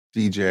just,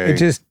 DJ. it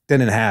just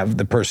didn't have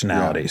the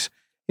personalities.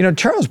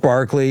 Charles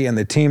Barkley and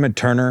the team at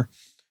Turner,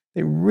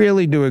 they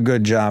really do a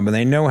good job, and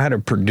they know how to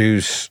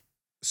produce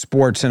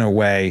sports in a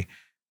way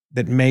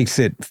that makes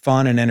it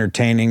fun and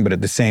entertaining, but at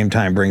the same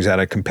time brings out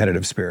a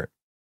competitive spirit.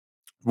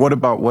 What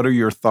are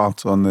your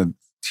thoughts on the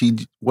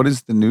what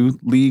is the new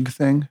league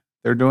thing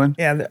they're doing?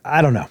 Yeah,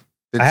 I don't know.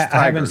 It's I haven't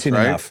Tigers, seen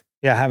right? enough.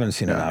 Yeah, I haven't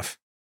seen Yeah. enough.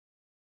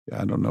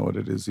 Yeah, I don't know what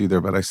it is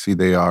either, but I see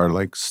they are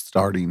like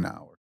starting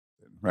now,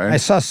 right? I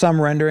saw some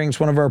renderings.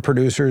 One of our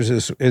producers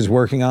is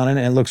working on it, and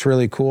it looks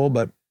really cool,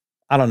 but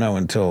I don't know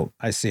until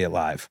I see it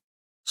live.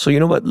 So you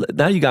know what?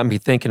 Now you got me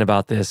thinking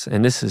about this,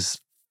 and this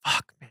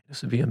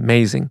would be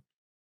amazing.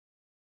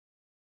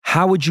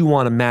 How would you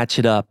want to match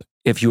it up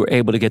if you were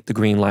able to get the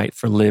green light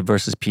for Live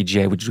versus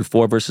PGA? Would you do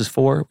 4 versus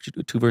 4? Would you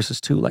do 2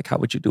 versus 2? Like, how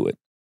would you do it?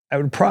 I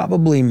would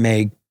probably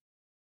make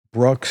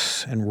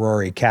Brooks and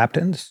Rory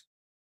captains,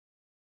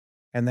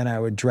 and then I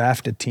would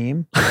draft a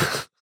team,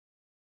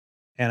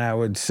 and I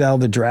would sell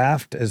the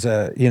draft as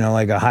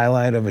like a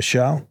highlight of a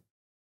show,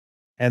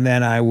 and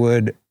then I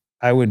would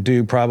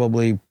do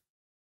probably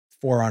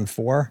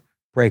 4-on-4,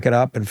 break it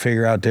up and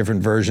figure out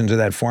different versions of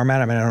that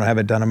format. I mean, I don't have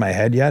it done in my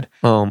head yet,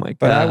 Oh my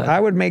but God. I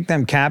would make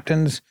them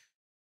captains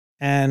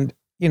and,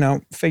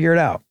 figure it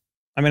out.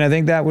 I mean, I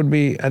think that'd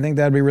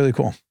be really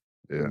cool.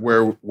 Yeah.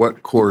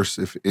 What course,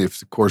 if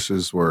the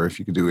courses were, if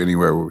you could do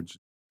anywhere, where would you?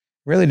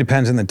 Really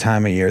depends on the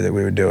time of year that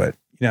we would do it.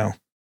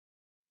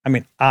 I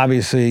mean,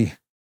 obviously,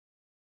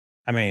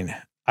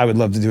 I would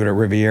love to do it at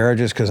Riviera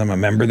just because I'm a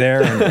member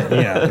there and,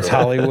 it's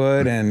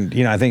Hollywood and,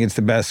 I think it's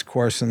the best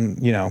course in,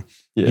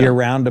 year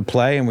round to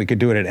play, and we could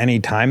do it at any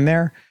time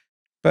there.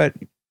 But,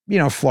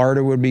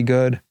 Florida would be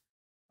good.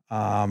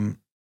 I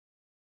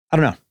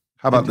don't know.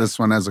 How about this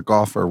one as a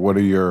golfer? What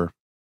are your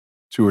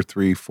 2 or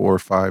 3, 4 or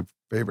 5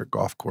 favorite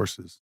golf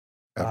courses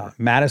ever?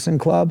 Madison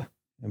Club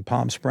in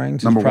Palm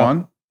Springs. Number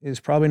one? Is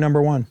probably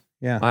number one.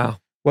 Yeah. Wow.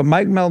 What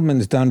Mike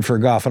Meldman's done for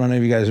golf, I don't know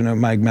if you guys know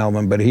Mike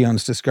Meldman, but he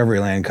owns Discovery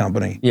Land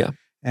Company. Yeah.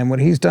 And what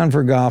he's done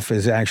for golf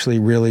is actually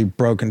really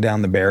broken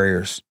down the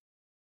barriers,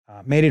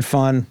 made it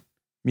fun,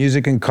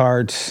 music and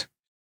carts,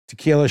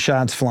 tequila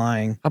shots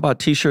flying, How about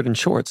t-shirt and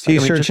shorts?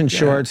 t-shirts and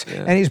shorts.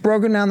 Yeah. And he's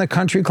broken down the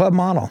country club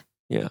model.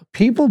 Yeah.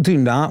 People do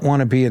not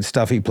want to be at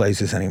stuffy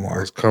places anymore.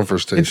 Those comfort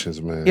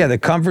stations, man. Yeah, the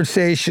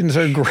conversations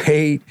are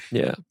great.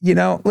 Yeah.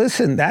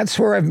 Listen, that's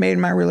where I've made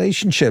my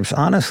relationships,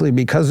 honestly,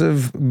 because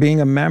of being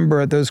a member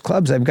at those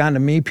clubs. I've gotten to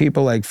meet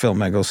people like Phil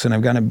Mickelson.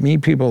 I've gotten to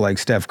meet people like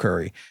Steph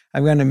Curry.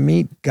 I've gotten to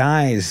meet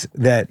guys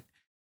that,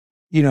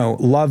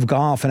 love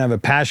golf and have a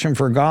passion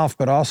for golf,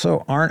 but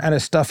also aren't at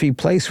a stuffy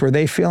place where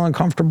they feel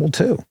uncomfortable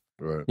too.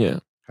 Right. Yeah.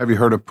 Have you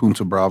heard of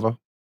Punta Brava?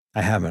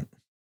 I haven't.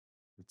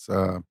 It's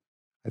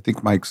I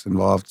think Mike's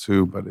involved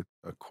too, but it's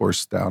a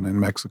course down in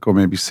Mexico,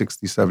 maybe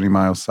 60, 70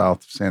 miles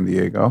south of San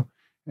Diego.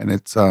 And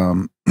it's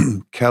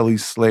Kelly,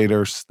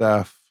 Slater,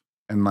 Steph,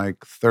 and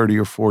like 30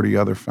 or 40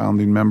 other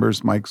founding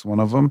members. Mike's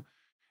one of them.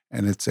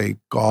 And it's a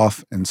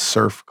golf and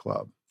surf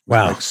club.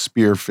 Wow. Like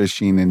spear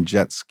fishing and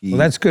jet ski. Well,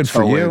 that's good for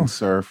towing, you.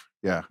 surf.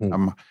 Yeah.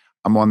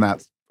 I'm on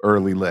that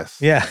early list.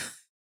 Yeah.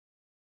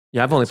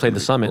 Yeah. I've only That's played the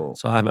really Summit. cool.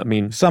 So I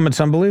mean, Summit's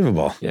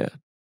unbelievable. yeah.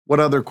 What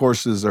other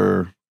courses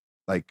are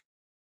like,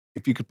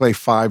 if you could play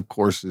 5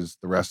 courses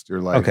the rest of your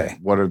life, Okay.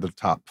 what are the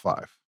top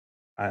 5?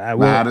 I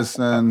will.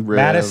 Madison, Riv.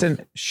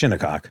 Madison,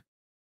 Shinnecock.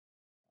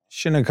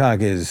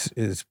 Shinnecock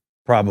is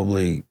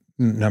probably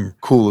number.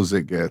 Cool as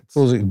it gets.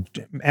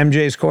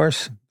 MJ's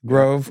course,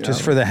 Grove, Yeah.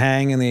 just for the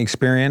hang and the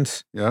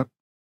experience. Yep.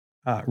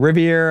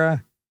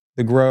 Riviera,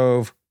 the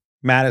Grove,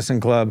 Madison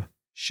Club,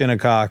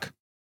 Shinnecock.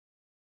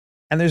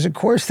 And there's a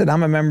course that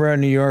I'm a member of,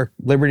 New York,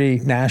 Liberty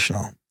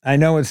National. I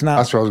know it's not.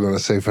 That's what I was going to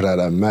say for that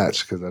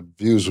match, because that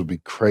views would be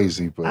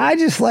crazy. But I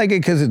just like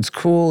it because it's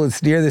cool.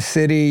 It's near the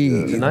city.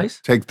 Yeah. Is it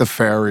nice? Take the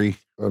ferry.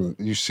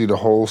 you see the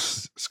whole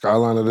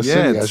skyline of the Yeah,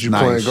 city it's as you're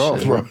playing nice.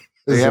 golf, bro.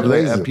 They It's have a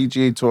amazing.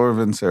 PGA Tour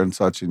events there and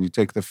such, and you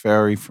take the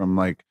ferry from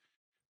like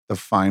the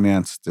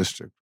finance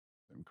district,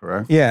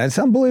 correct? Yeah, it's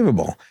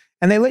unbelievable.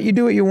 And they let you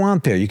do what you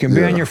want there. You can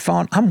be Yeah. on your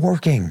phone. I'm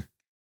working.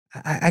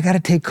 I got to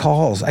take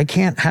calls. I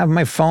can't have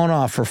my phone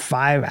off for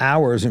 5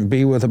 hours and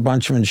be with a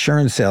bunch of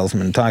insurance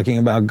salesmen talking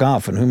about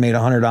golf and who made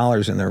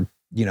 $100 in their,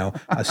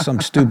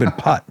 some stupid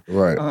putt.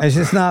 Right. It's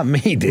just not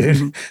me,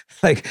 dude.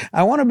 Like,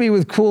 I want to be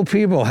with cool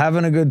people,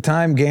 having a good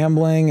time,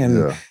 gambling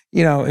and,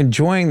 Yeah.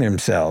 enjoying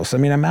themselves. I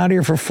mean, I'm out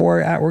here for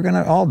 4 hours. We're going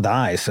to all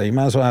die. So you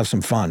might as well have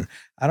some fun.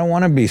 I don't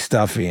want to be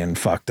stuffy and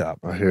fucked up.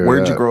 I hear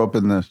Where'd that. you grow up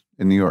in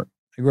New York?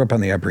 I grew up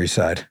on the Upper East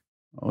Side.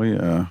 Oh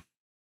yeah.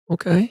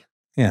 Okay.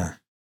 Yeah.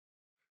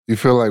 You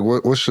feel like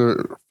what's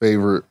your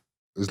favorite?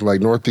 Is like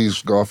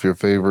Northeast golf your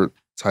favorite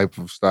type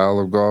of style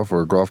of golf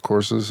or golf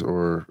courses?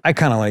 Or I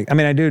kind of like, I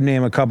mean, I do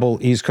name a couple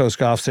East Coast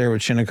golfs there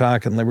with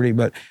Shinnecock and Liberty,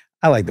 but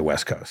I like the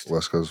West Coast.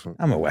 West Coast?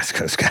 I'm a West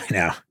Coast guy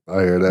now.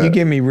 I hear that. You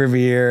give me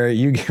Riviera,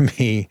 you give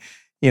me,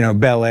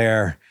 Bel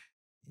Air,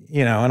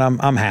 and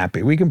I'm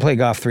happy. We can play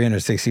golf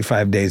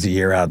 365 days a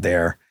year out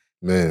there.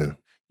 Man.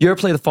 You ever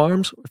play the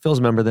Farms? Phil's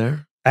a member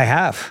there. I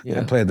have.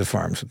 Yeah. I played the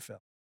Farms with Phil.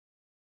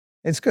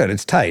 It's good.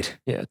 It's tight.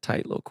 Yeah,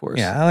 tight little course.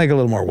 Yeah, I like a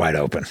little more wide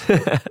open.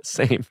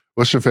 Same.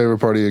 What's your favorite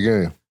part of your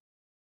game?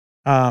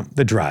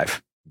 The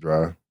drive.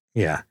 Drive?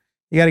 Yeah.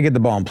 You got to get the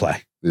ball in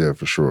play. Yeah,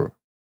 for sure.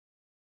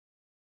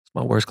 It's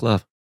my worst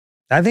glove.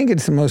 I think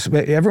it's the most,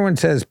 everyone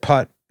says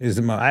putt is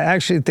the most. I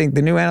actually think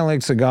the new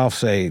analytics of golf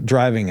say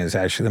driving is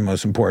actually the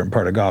most important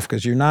part of golf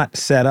because you're not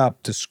set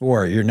up to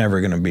score. You're never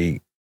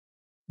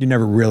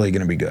really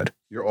going to be good.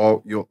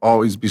 You'll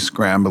always be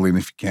scrambling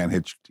if you can't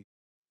hit your tee.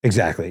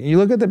 Exactly. You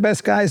look at the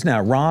best guys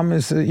now. Rahm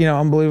is,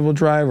 unbelievable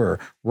driver.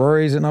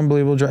 Rory's an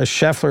unbelievable driver.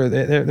 Scheffler,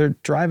 their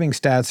driving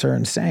stats are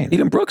insane.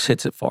 Even Brooks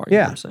hits it far. You know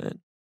Yeah. what I'm saying?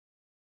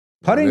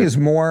 Putting is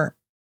more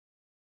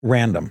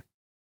random.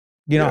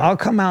 I'll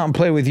come out and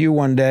play with you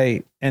one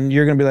day and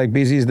you're going to be like,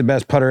 BZ's the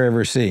best putter I've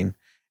ever seen.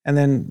 And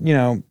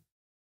then,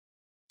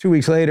 2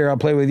 weeks later, I'll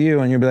play with you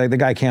and you'll be like, the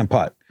guy can't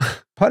putt.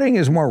 Putting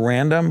is more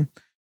random.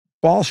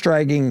 Ball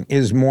striking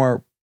is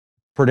more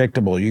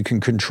predictable. You can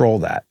control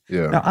that.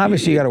 Yeah. Now,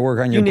 obviously, you got to work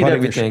on your need putting.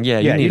 everything. Yeah,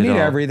 you need it all.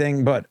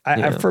 everything. But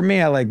for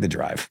me, I like the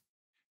drive.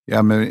 Yeah,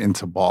 I'm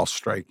into ball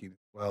striking.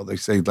 Well, they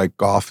say like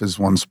golf is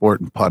one sport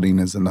and putting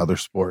is another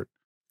sport.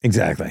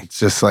 Exactly. It's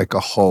just like a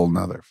whole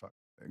nother fucking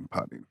thing,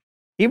 putting.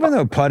 Even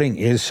though putting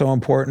is so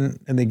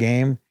important in the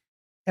game,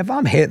 if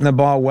I'm hitting the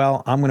ball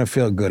well, I'm going to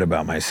feel good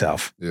about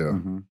myself. Yeah.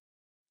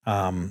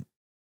 Mm-hmm.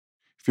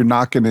 If you're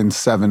knocking in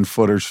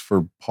 7-footers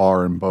for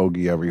par and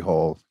bogey every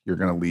hole, you're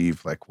going to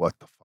leave like, what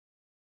the fuck?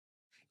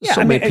 Yeah,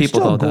 So many it's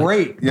people still though,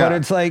 great, Yeah. but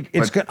it's like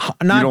it's But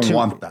good, not you don't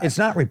want that. It's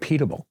not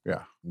repeatable.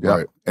 Yeah.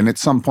 Right. And at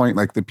some point,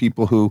 like the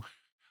people who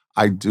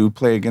I do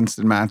play against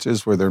in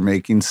matches where they're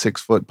making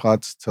 6-foot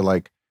putts to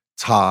like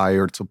tie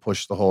or to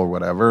push the hole or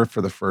whatever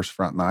for the first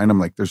front nine, I'm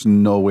like, there's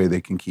no way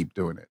they can keep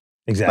doing it.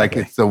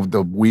 Exactly. Like it's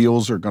the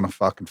wheels are going to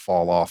fucking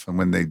fall off. And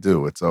when they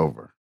do, it's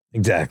over.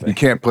 Exactly. You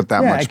can't put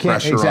that Yeah, much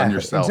pressure on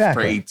yourself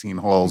for 18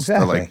 holes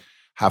to like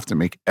have to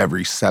make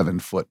every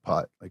 7-foot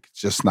putt. Like it's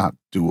just not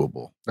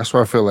doable. That's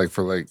why I feel like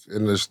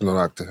and there's no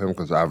knock to him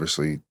because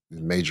obviously he's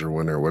a major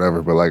winner or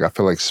whatever, but like I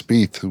feel like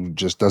Spieth, who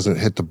just doesn't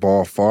hit the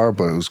ball far,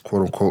 but who's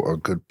quote unquote a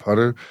good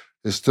putter,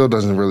 it still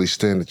doesn't really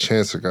stand a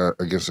chance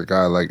against a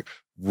guy like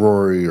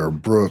Rory or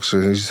Brooks,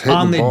 or he's hitting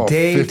on the the ball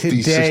day 50,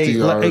 to 60 day.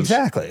 yards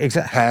Exactly.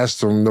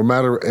 past him. No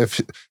matter if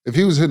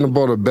he was hitting the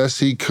ball the best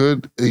he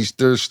could,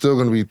 there's still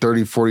going to be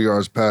 30, 40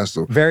 yards past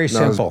him. Very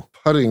Now, his simple.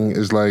 putting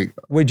is like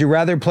Would you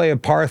rather play a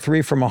par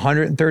 3 from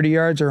 130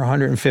 yards or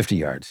 150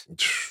 yards?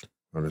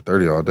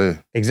 130 all day.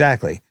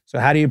 Exactly. So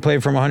how do you play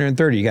from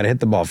 130? You got to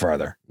hit the ball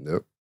farther.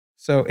 Yep.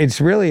 So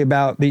it's really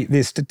about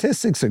the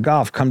statistics of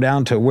golf come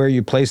down to where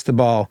you place the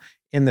ball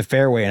in the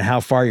fairway and how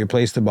far you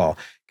place the ball,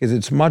 because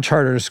it's much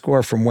harder to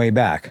score from way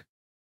back.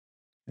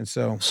 And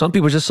so Some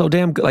people are just so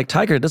damn good. Like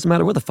Tiger, it doesn't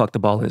matter where the fuck the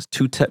ball is.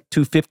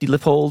 250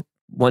 lift hole,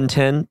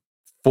 110,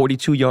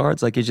 42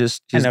 yards. Like it's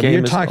just his game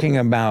you're is talking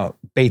about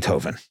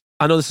Beethoven.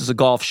 I know this is a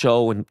golf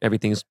show and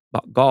everything's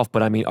about golf,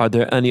 but I mean, are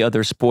there any other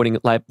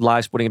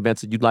live sporting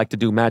events that you'd like to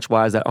do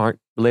match-wise that aren't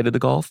related to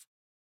golf?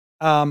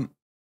 I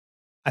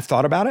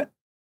thought about it.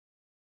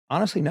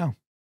 Honestly, no.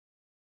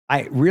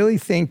 I really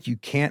think you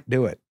can't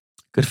do it.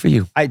 Good for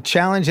you. I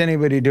challenge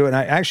anybody to do it. And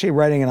I'm actually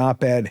writing an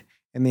op-ed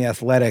in The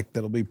Athletic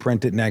that'll be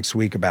printed next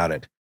week about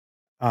it.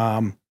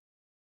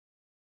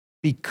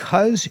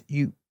 Because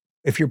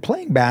if you're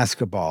playing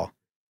basketball,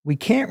 we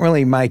can't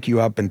really mic you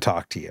up and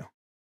talk to you.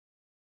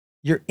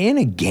 You're in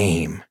a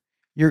game.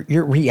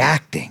 You're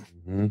reacting.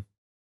 Mm-hmm.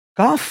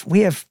 Golf,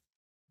 we have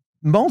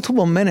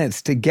multiple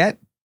minutes to get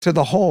to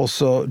the hole.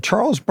 So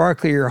Charles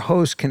Barkley, your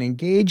host, can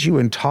engage you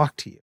and talk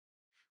to you.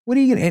 What are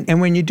you going to,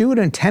 and when you do it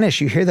in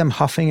tennis, you hear them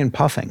huffing and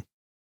puffing.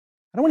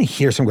 I don't want to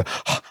hear someone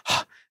go,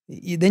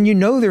 then you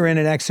know they're in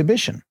an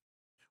exhibition.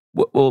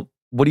 Well,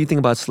 what do you think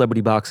about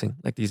celebrity boxing?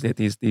 Like these.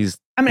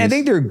 I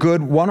think they're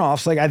good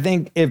one-offs. Like I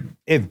think if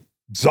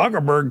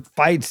Zuckerberg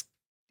fights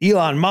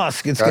Elon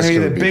Musk, it's going to be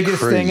the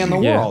biggest thing in the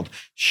world.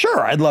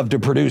 Sure, I'd love to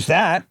produce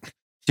that.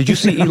 Did you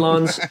see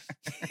Elon's?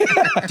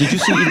 Did you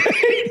see?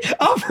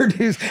 I'll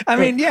produce. I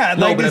mean, yeah, I'd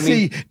like to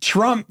see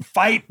Trump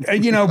fight,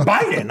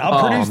 Biden.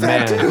 I'll produce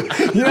that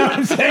too. You know what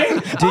I'm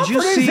saying? I'll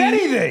produce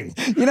anything?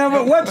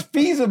 But what's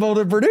feasible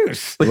to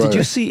produce? But did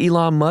you see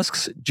Elon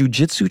Musk's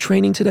jujitsu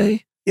training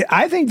today? Yeah,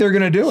 I think they're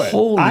going to do it.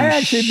 I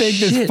actually think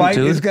this fight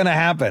is going to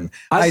happen.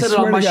 I said it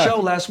on my show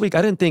last week.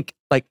 I didn't think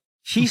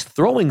he's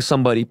throwing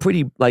somebody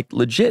pretty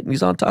legit, and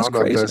he's on top. I don't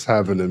know if that's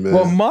happening, man.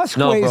 Well, Musk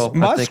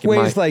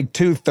weighs like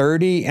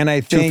 230, and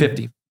I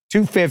think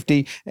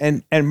 250,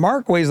 and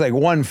Mark weighs like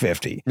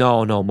 150.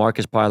 No, Mark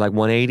is probably like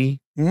 180.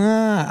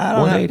 I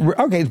don't know.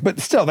 Okay, but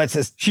still, that's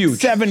a huge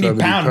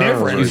 70-pound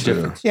difference. Huge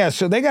difference. Yeah,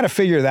 so they got to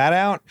figure that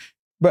out.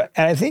 But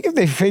I think if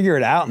they figure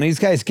it out and these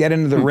guys get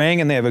into the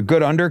ring and they have a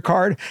good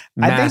undercard,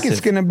 I think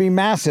it's going to be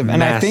massive.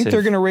 And I think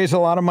they're going to raise a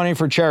lot of money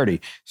for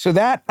charity. So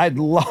that I'd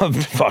love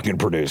to fucking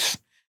produce.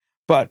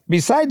 But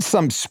besides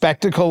some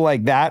spectacle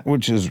like that,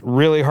 which is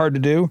really hard to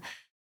do,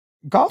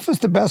 golf is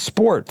the best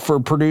sport for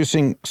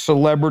producing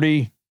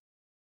celebrity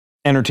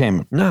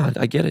entertainment. No,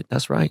 I get it.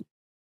 That's right.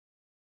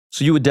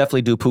 So you would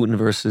definitely do Putin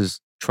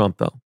versus Trump,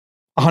 though.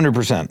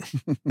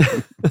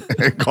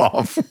 100%.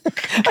 Golf.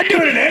 I'd do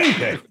it in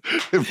anything.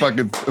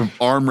 Fucking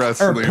arm Or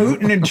wrestling.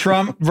 Putin and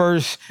Trump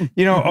versus,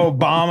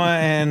 Obama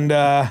and,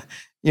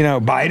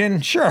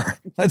 Biden. Sure.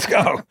 Let's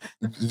go.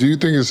 Do you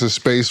think it's a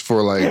space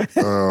for like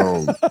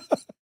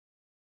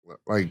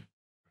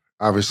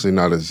obviously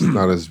not as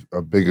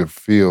a bigger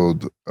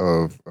field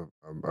of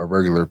a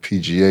regular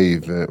PGA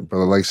event, but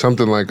like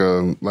something like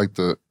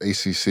the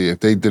ACC, if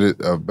they did it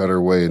a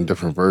better way in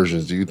different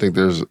versions, do you think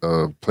there's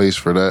a place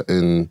for that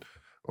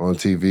on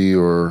TV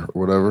or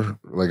whatever,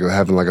 like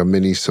having like a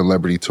mini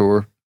celebrity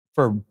tour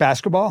For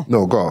basketball?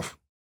 No, golf.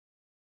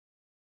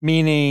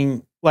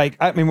 Meaning, like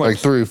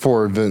 3 or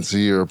 4 events a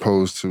year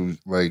opposed to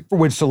like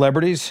with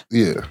celebrities?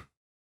 Yeah.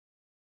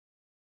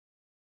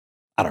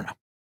 I don't know.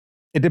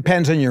 It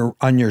depends on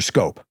your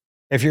scope.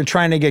 If you're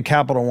trying to get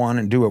Capital One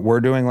and do what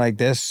we're doing like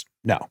this,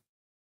 no.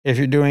 If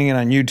you're doing it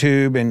on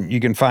YouTube and you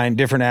can find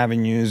different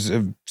avenues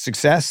of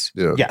success,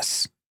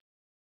 yes.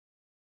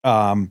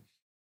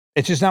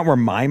 It's just not where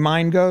my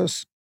mind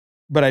goes,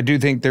 but I do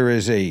think there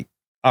is a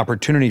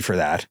opportunity for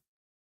that,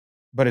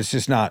 but it's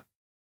just not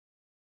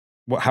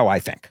how I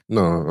think.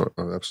 No,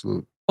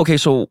 absolutely. Okay,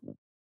 so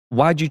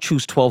why'd you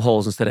choose 12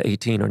 holes instead of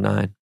 18 or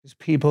 9? Because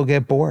people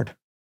get bored.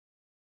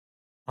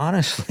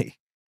 Honestly.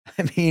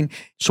 I mean.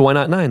 So why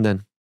not 9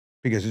 then?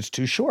 Because it's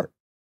too short.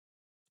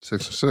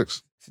 6 and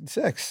 6.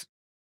 6.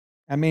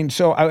 I mean,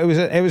 so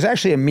it was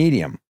actually a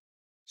medium.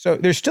 So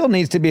there still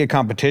needs to be a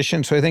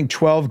competition. So I think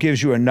 12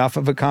 gives you enough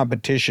of a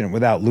competition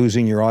without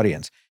losing your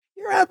audience.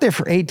 You're out there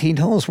for 18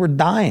 holes, we're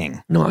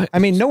dying. No, I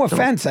mean, no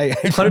offense. I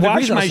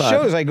watch my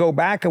shows, I go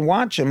back and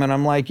watch them, and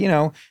I'm like,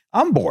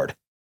 I'm bored.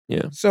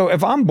 Yeah. So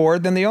if I'm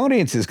bored, then the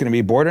audience is going to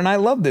be bored, and I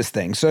love this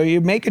thing. So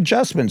you make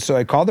adjustments. So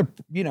I call the,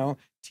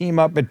 team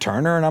up at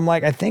Turner, and I'm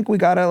like, I think we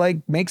got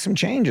to make some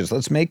changes.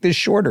 Let's make this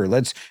shorter.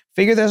 Let's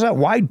figure this out.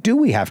 Why do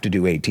we have to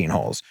do 18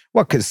 holes?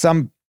 What, because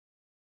some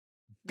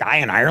guy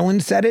in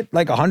Ireland said it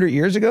 100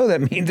 years ago?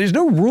 That means there's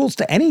no rules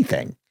to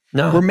anything.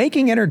 No. We're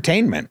making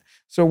entertainment.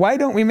 So why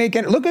don't we make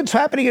it? Look what's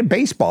happening in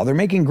baseball. They're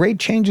making great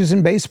changes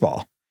in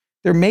baseball.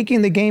 They're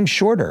making the game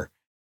shorter.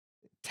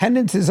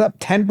 Attendance is up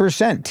 10%.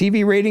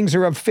 TV ratings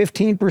are up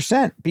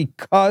 15%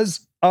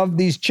 because of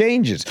these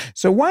changes.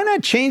 So why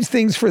not change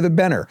things for the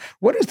better?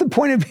 What is the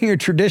point of being a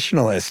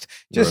traditionalist?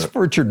 Just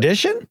for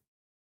tradition?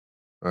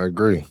 I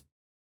agree.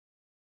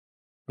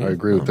 I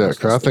agree with that.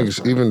 Because I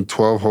think even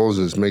 12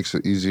 holes makes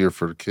it easier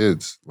for the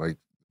kids. Like,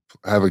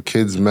 have a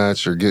kids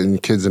match or getting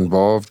kids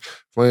involved.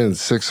 Playing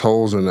 6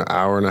 holes in an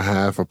hour and a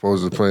half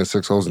opposed to playing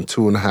 6 holes in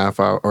 2.5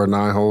 hours or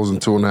 9 holes in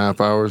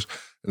 2.5 hours.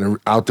 And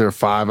they're out there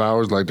 5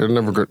 hours. Like,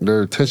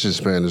 their attention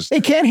span is... They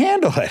can't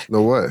handle it.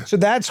 No way. So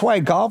that's why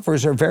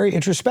golfers are very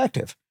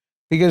introspective.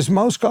 Because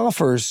most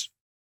golfers,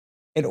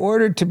 in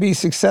order to be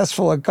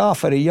successful at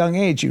golf at a young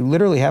age, you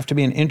literally have to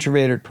be an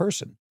introverted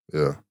person.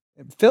 Yeah.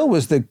 Phil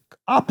was the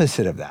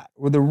opposite of that,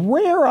 or the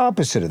rare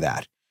opposite of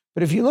that.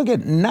 But if you look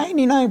at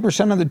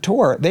 99% of the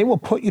tour, they will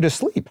put you to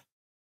sleep.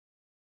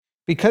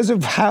 Because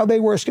of how they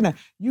were.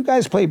 You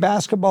guys play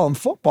basketball and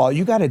football,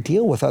 you got to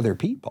deal with other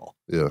people.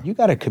 Yeah. You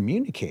got to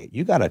communicate.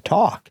 You got to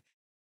talk.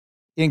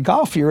 In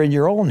golf, you're in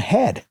your own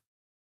head.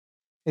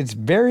 It's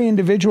very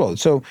individual.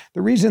 So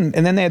the reason,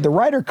 and then they had the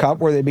Ryder Cup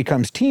where they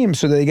becomes teams,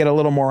 so they get a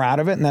little more out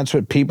of it, and that's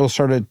what people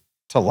started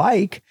to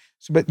like.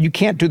 So, but you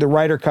can't do the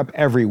Ryder Cup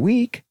every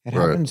week. It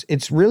happens.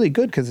 It's really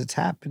good because it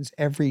happens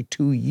every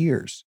 2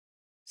 years.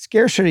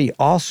 Scarcity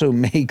also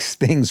makes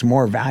things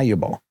more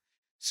valuable.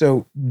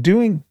 So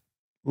doing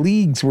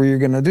leagues where you're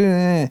going to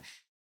do,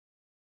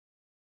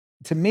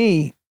 to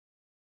me,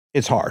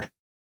 it's hard.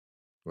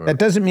 Right. That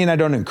doesn't mean I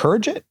don't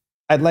encourage it.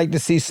 I'd like to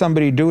see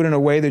somebody do it in a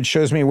way that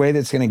shows me a way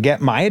that's going to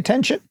get my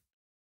attention.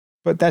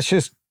 But that's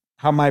just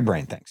how my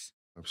brain thinks.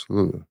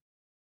 Absolutely.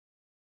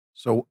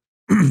 So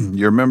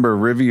you remember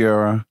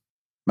Riviera,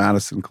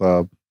 Madison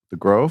Club, the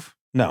Grove?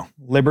 No,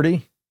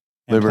 Liberty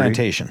and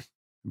Plantation.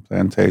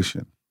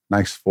 Plantation.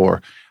 Nice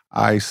 4.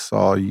 I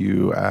saw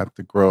you at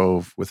the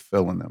Grove with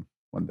Phil and them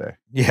one day.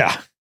 Yeah.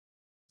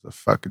 It was a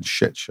fucking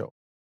shit show.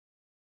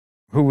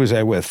 Who was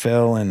I with?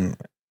 Phil and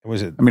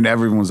was it? I mean,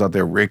 everyone was out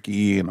there.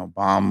 Ricky and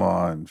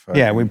Obama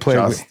and we played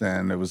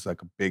Justin. It was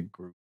like a big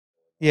group.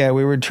 Yeah,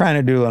 we were trying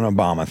to do an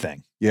Obama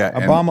thing. Yeah,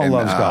 Obama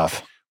loves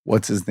golf.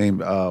 What's his name?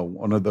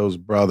 One of those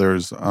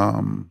brothers,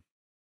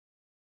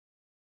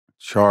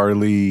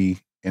 Charlie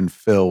and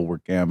Phil were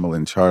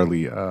gambling.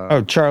 Charlie.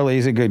 Charlie,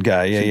 he's a good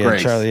guy. Yeah.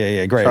 Grace. Charlie,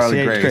 yeah. Grace.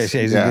 Grace.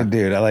 Yeah, he's a good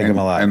dude. I like him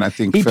a lot. And I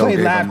think he Phil played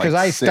lap because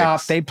I 6.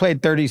 stopped. They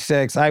played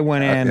 36. I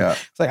went in. Yeah.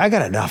 It's like, I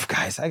got enough,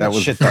 guys. I got that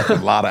was shit. A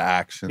lot of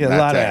action. Yeah, a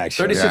lot of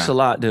action. 36 a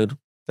lot, dude.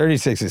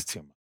 36 is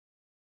too much.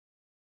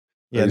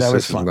 Yeah, that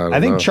was 36 is fun. not I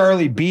think enough.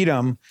 Charlie beat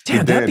him.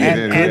 Damn, that'd be did,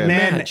 a he great did.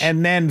 match.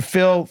 And then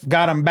Phil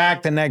got him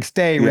back the next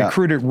day, Yeah.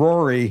 recruited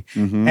Rory,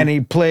 and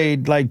he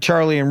played like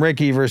Charlie and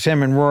Ricky versus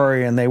him and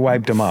Rory, and they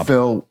wiped him up.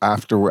 Phil,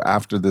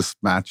 after this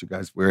match, you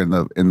guys were in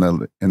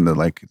the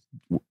like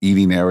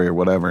eating area or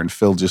whatever, and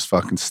Phil just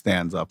fucking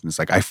stands up and it's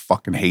like, I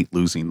fucking hate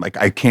losing. Like,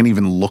 I can't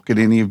even look at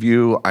any of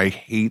you. I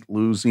hate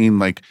losing.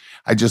 Like,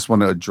 I just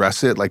want to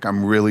address it. Like,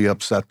 I'm really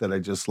upset that I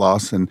just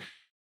lost. And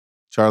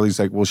Charlie's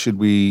like, well, should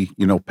we,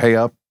 pay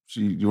up?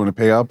 You want to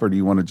pay up, or do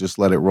you want to just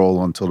let it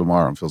roll until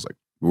tomorrow? And Phil's like,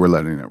 we're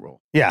letting it roll.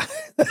 Yeah.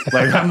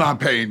 Like, I'm not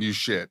paying you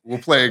shit. We'll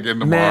play again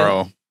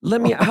tomorrow.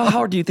 Man, how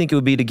hard do you think it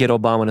would be to get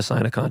Obama to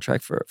sign a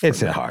contract for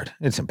It's that? hard.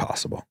 It's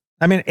impossible.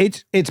 I mean,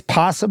 it's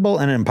possible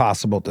and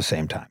impossible at the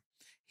same time.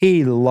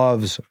 He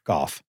loves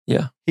golf.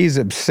 Yeah. He's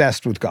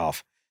obsessed with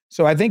golf.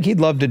 So I think he'd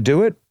love to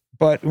do it.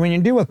 But when you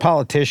deal with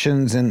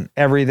politicians and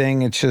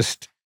everything, it's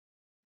just,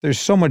 there's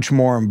so much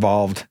more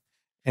involved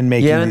in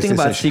making Yeah, and these think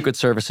about decisions. Secret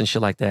Service and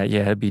shit like that.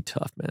 Yeah, it'd be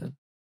tough, man.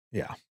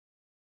 Yeah.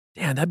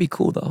 Damn, that'd be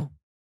cool though.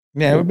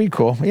 Yeah, it would be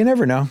cool. You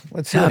never know.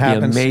 Let's see That'd what be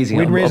happens. amazing.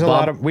 We'd raise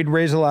Obama- we'd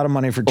raise a lot of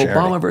money for charity.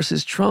 Obama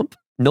versus Trump?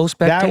 No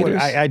That would,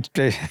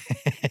 spectators?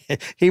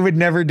 he would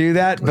never do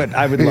that, but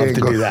I would He love ain't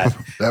to gonna- do that.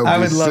 That I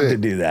be would love to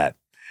sick. do that.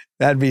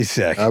 That'd be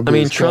sick. That'd I be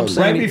mean, his Trump's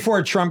cousin. Right saying-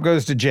 before Trump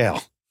goes to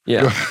jail.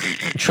 Yeah.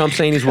 Trump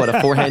saying he's what, a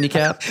 4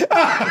 handicap?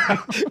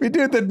 We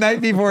do it the night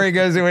before he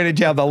goes away to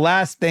jail. The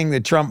last thing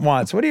that Trump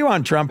wants. What do you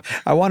want, Trump?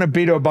 I want to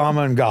beat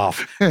Obama in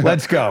golf.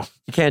 Let's go.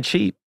 You can't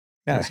cheat.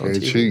 Yeah. That's on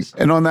Can't TV. cheat.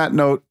 And on that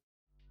note,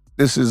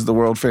 this is the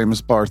world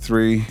famous Bar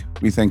 3.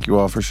 We thank you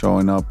all for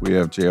showing up. We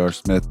have J.R.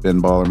 Smith,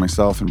 Ben Baller,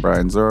 myself, and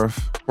Bryan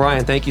Zuriff.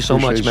 Brian, thank you so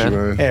much, Appreciate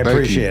man. you, Hey, I Thank you.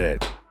 appreciate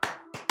it.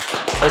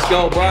 Let's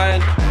go,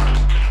 Brian.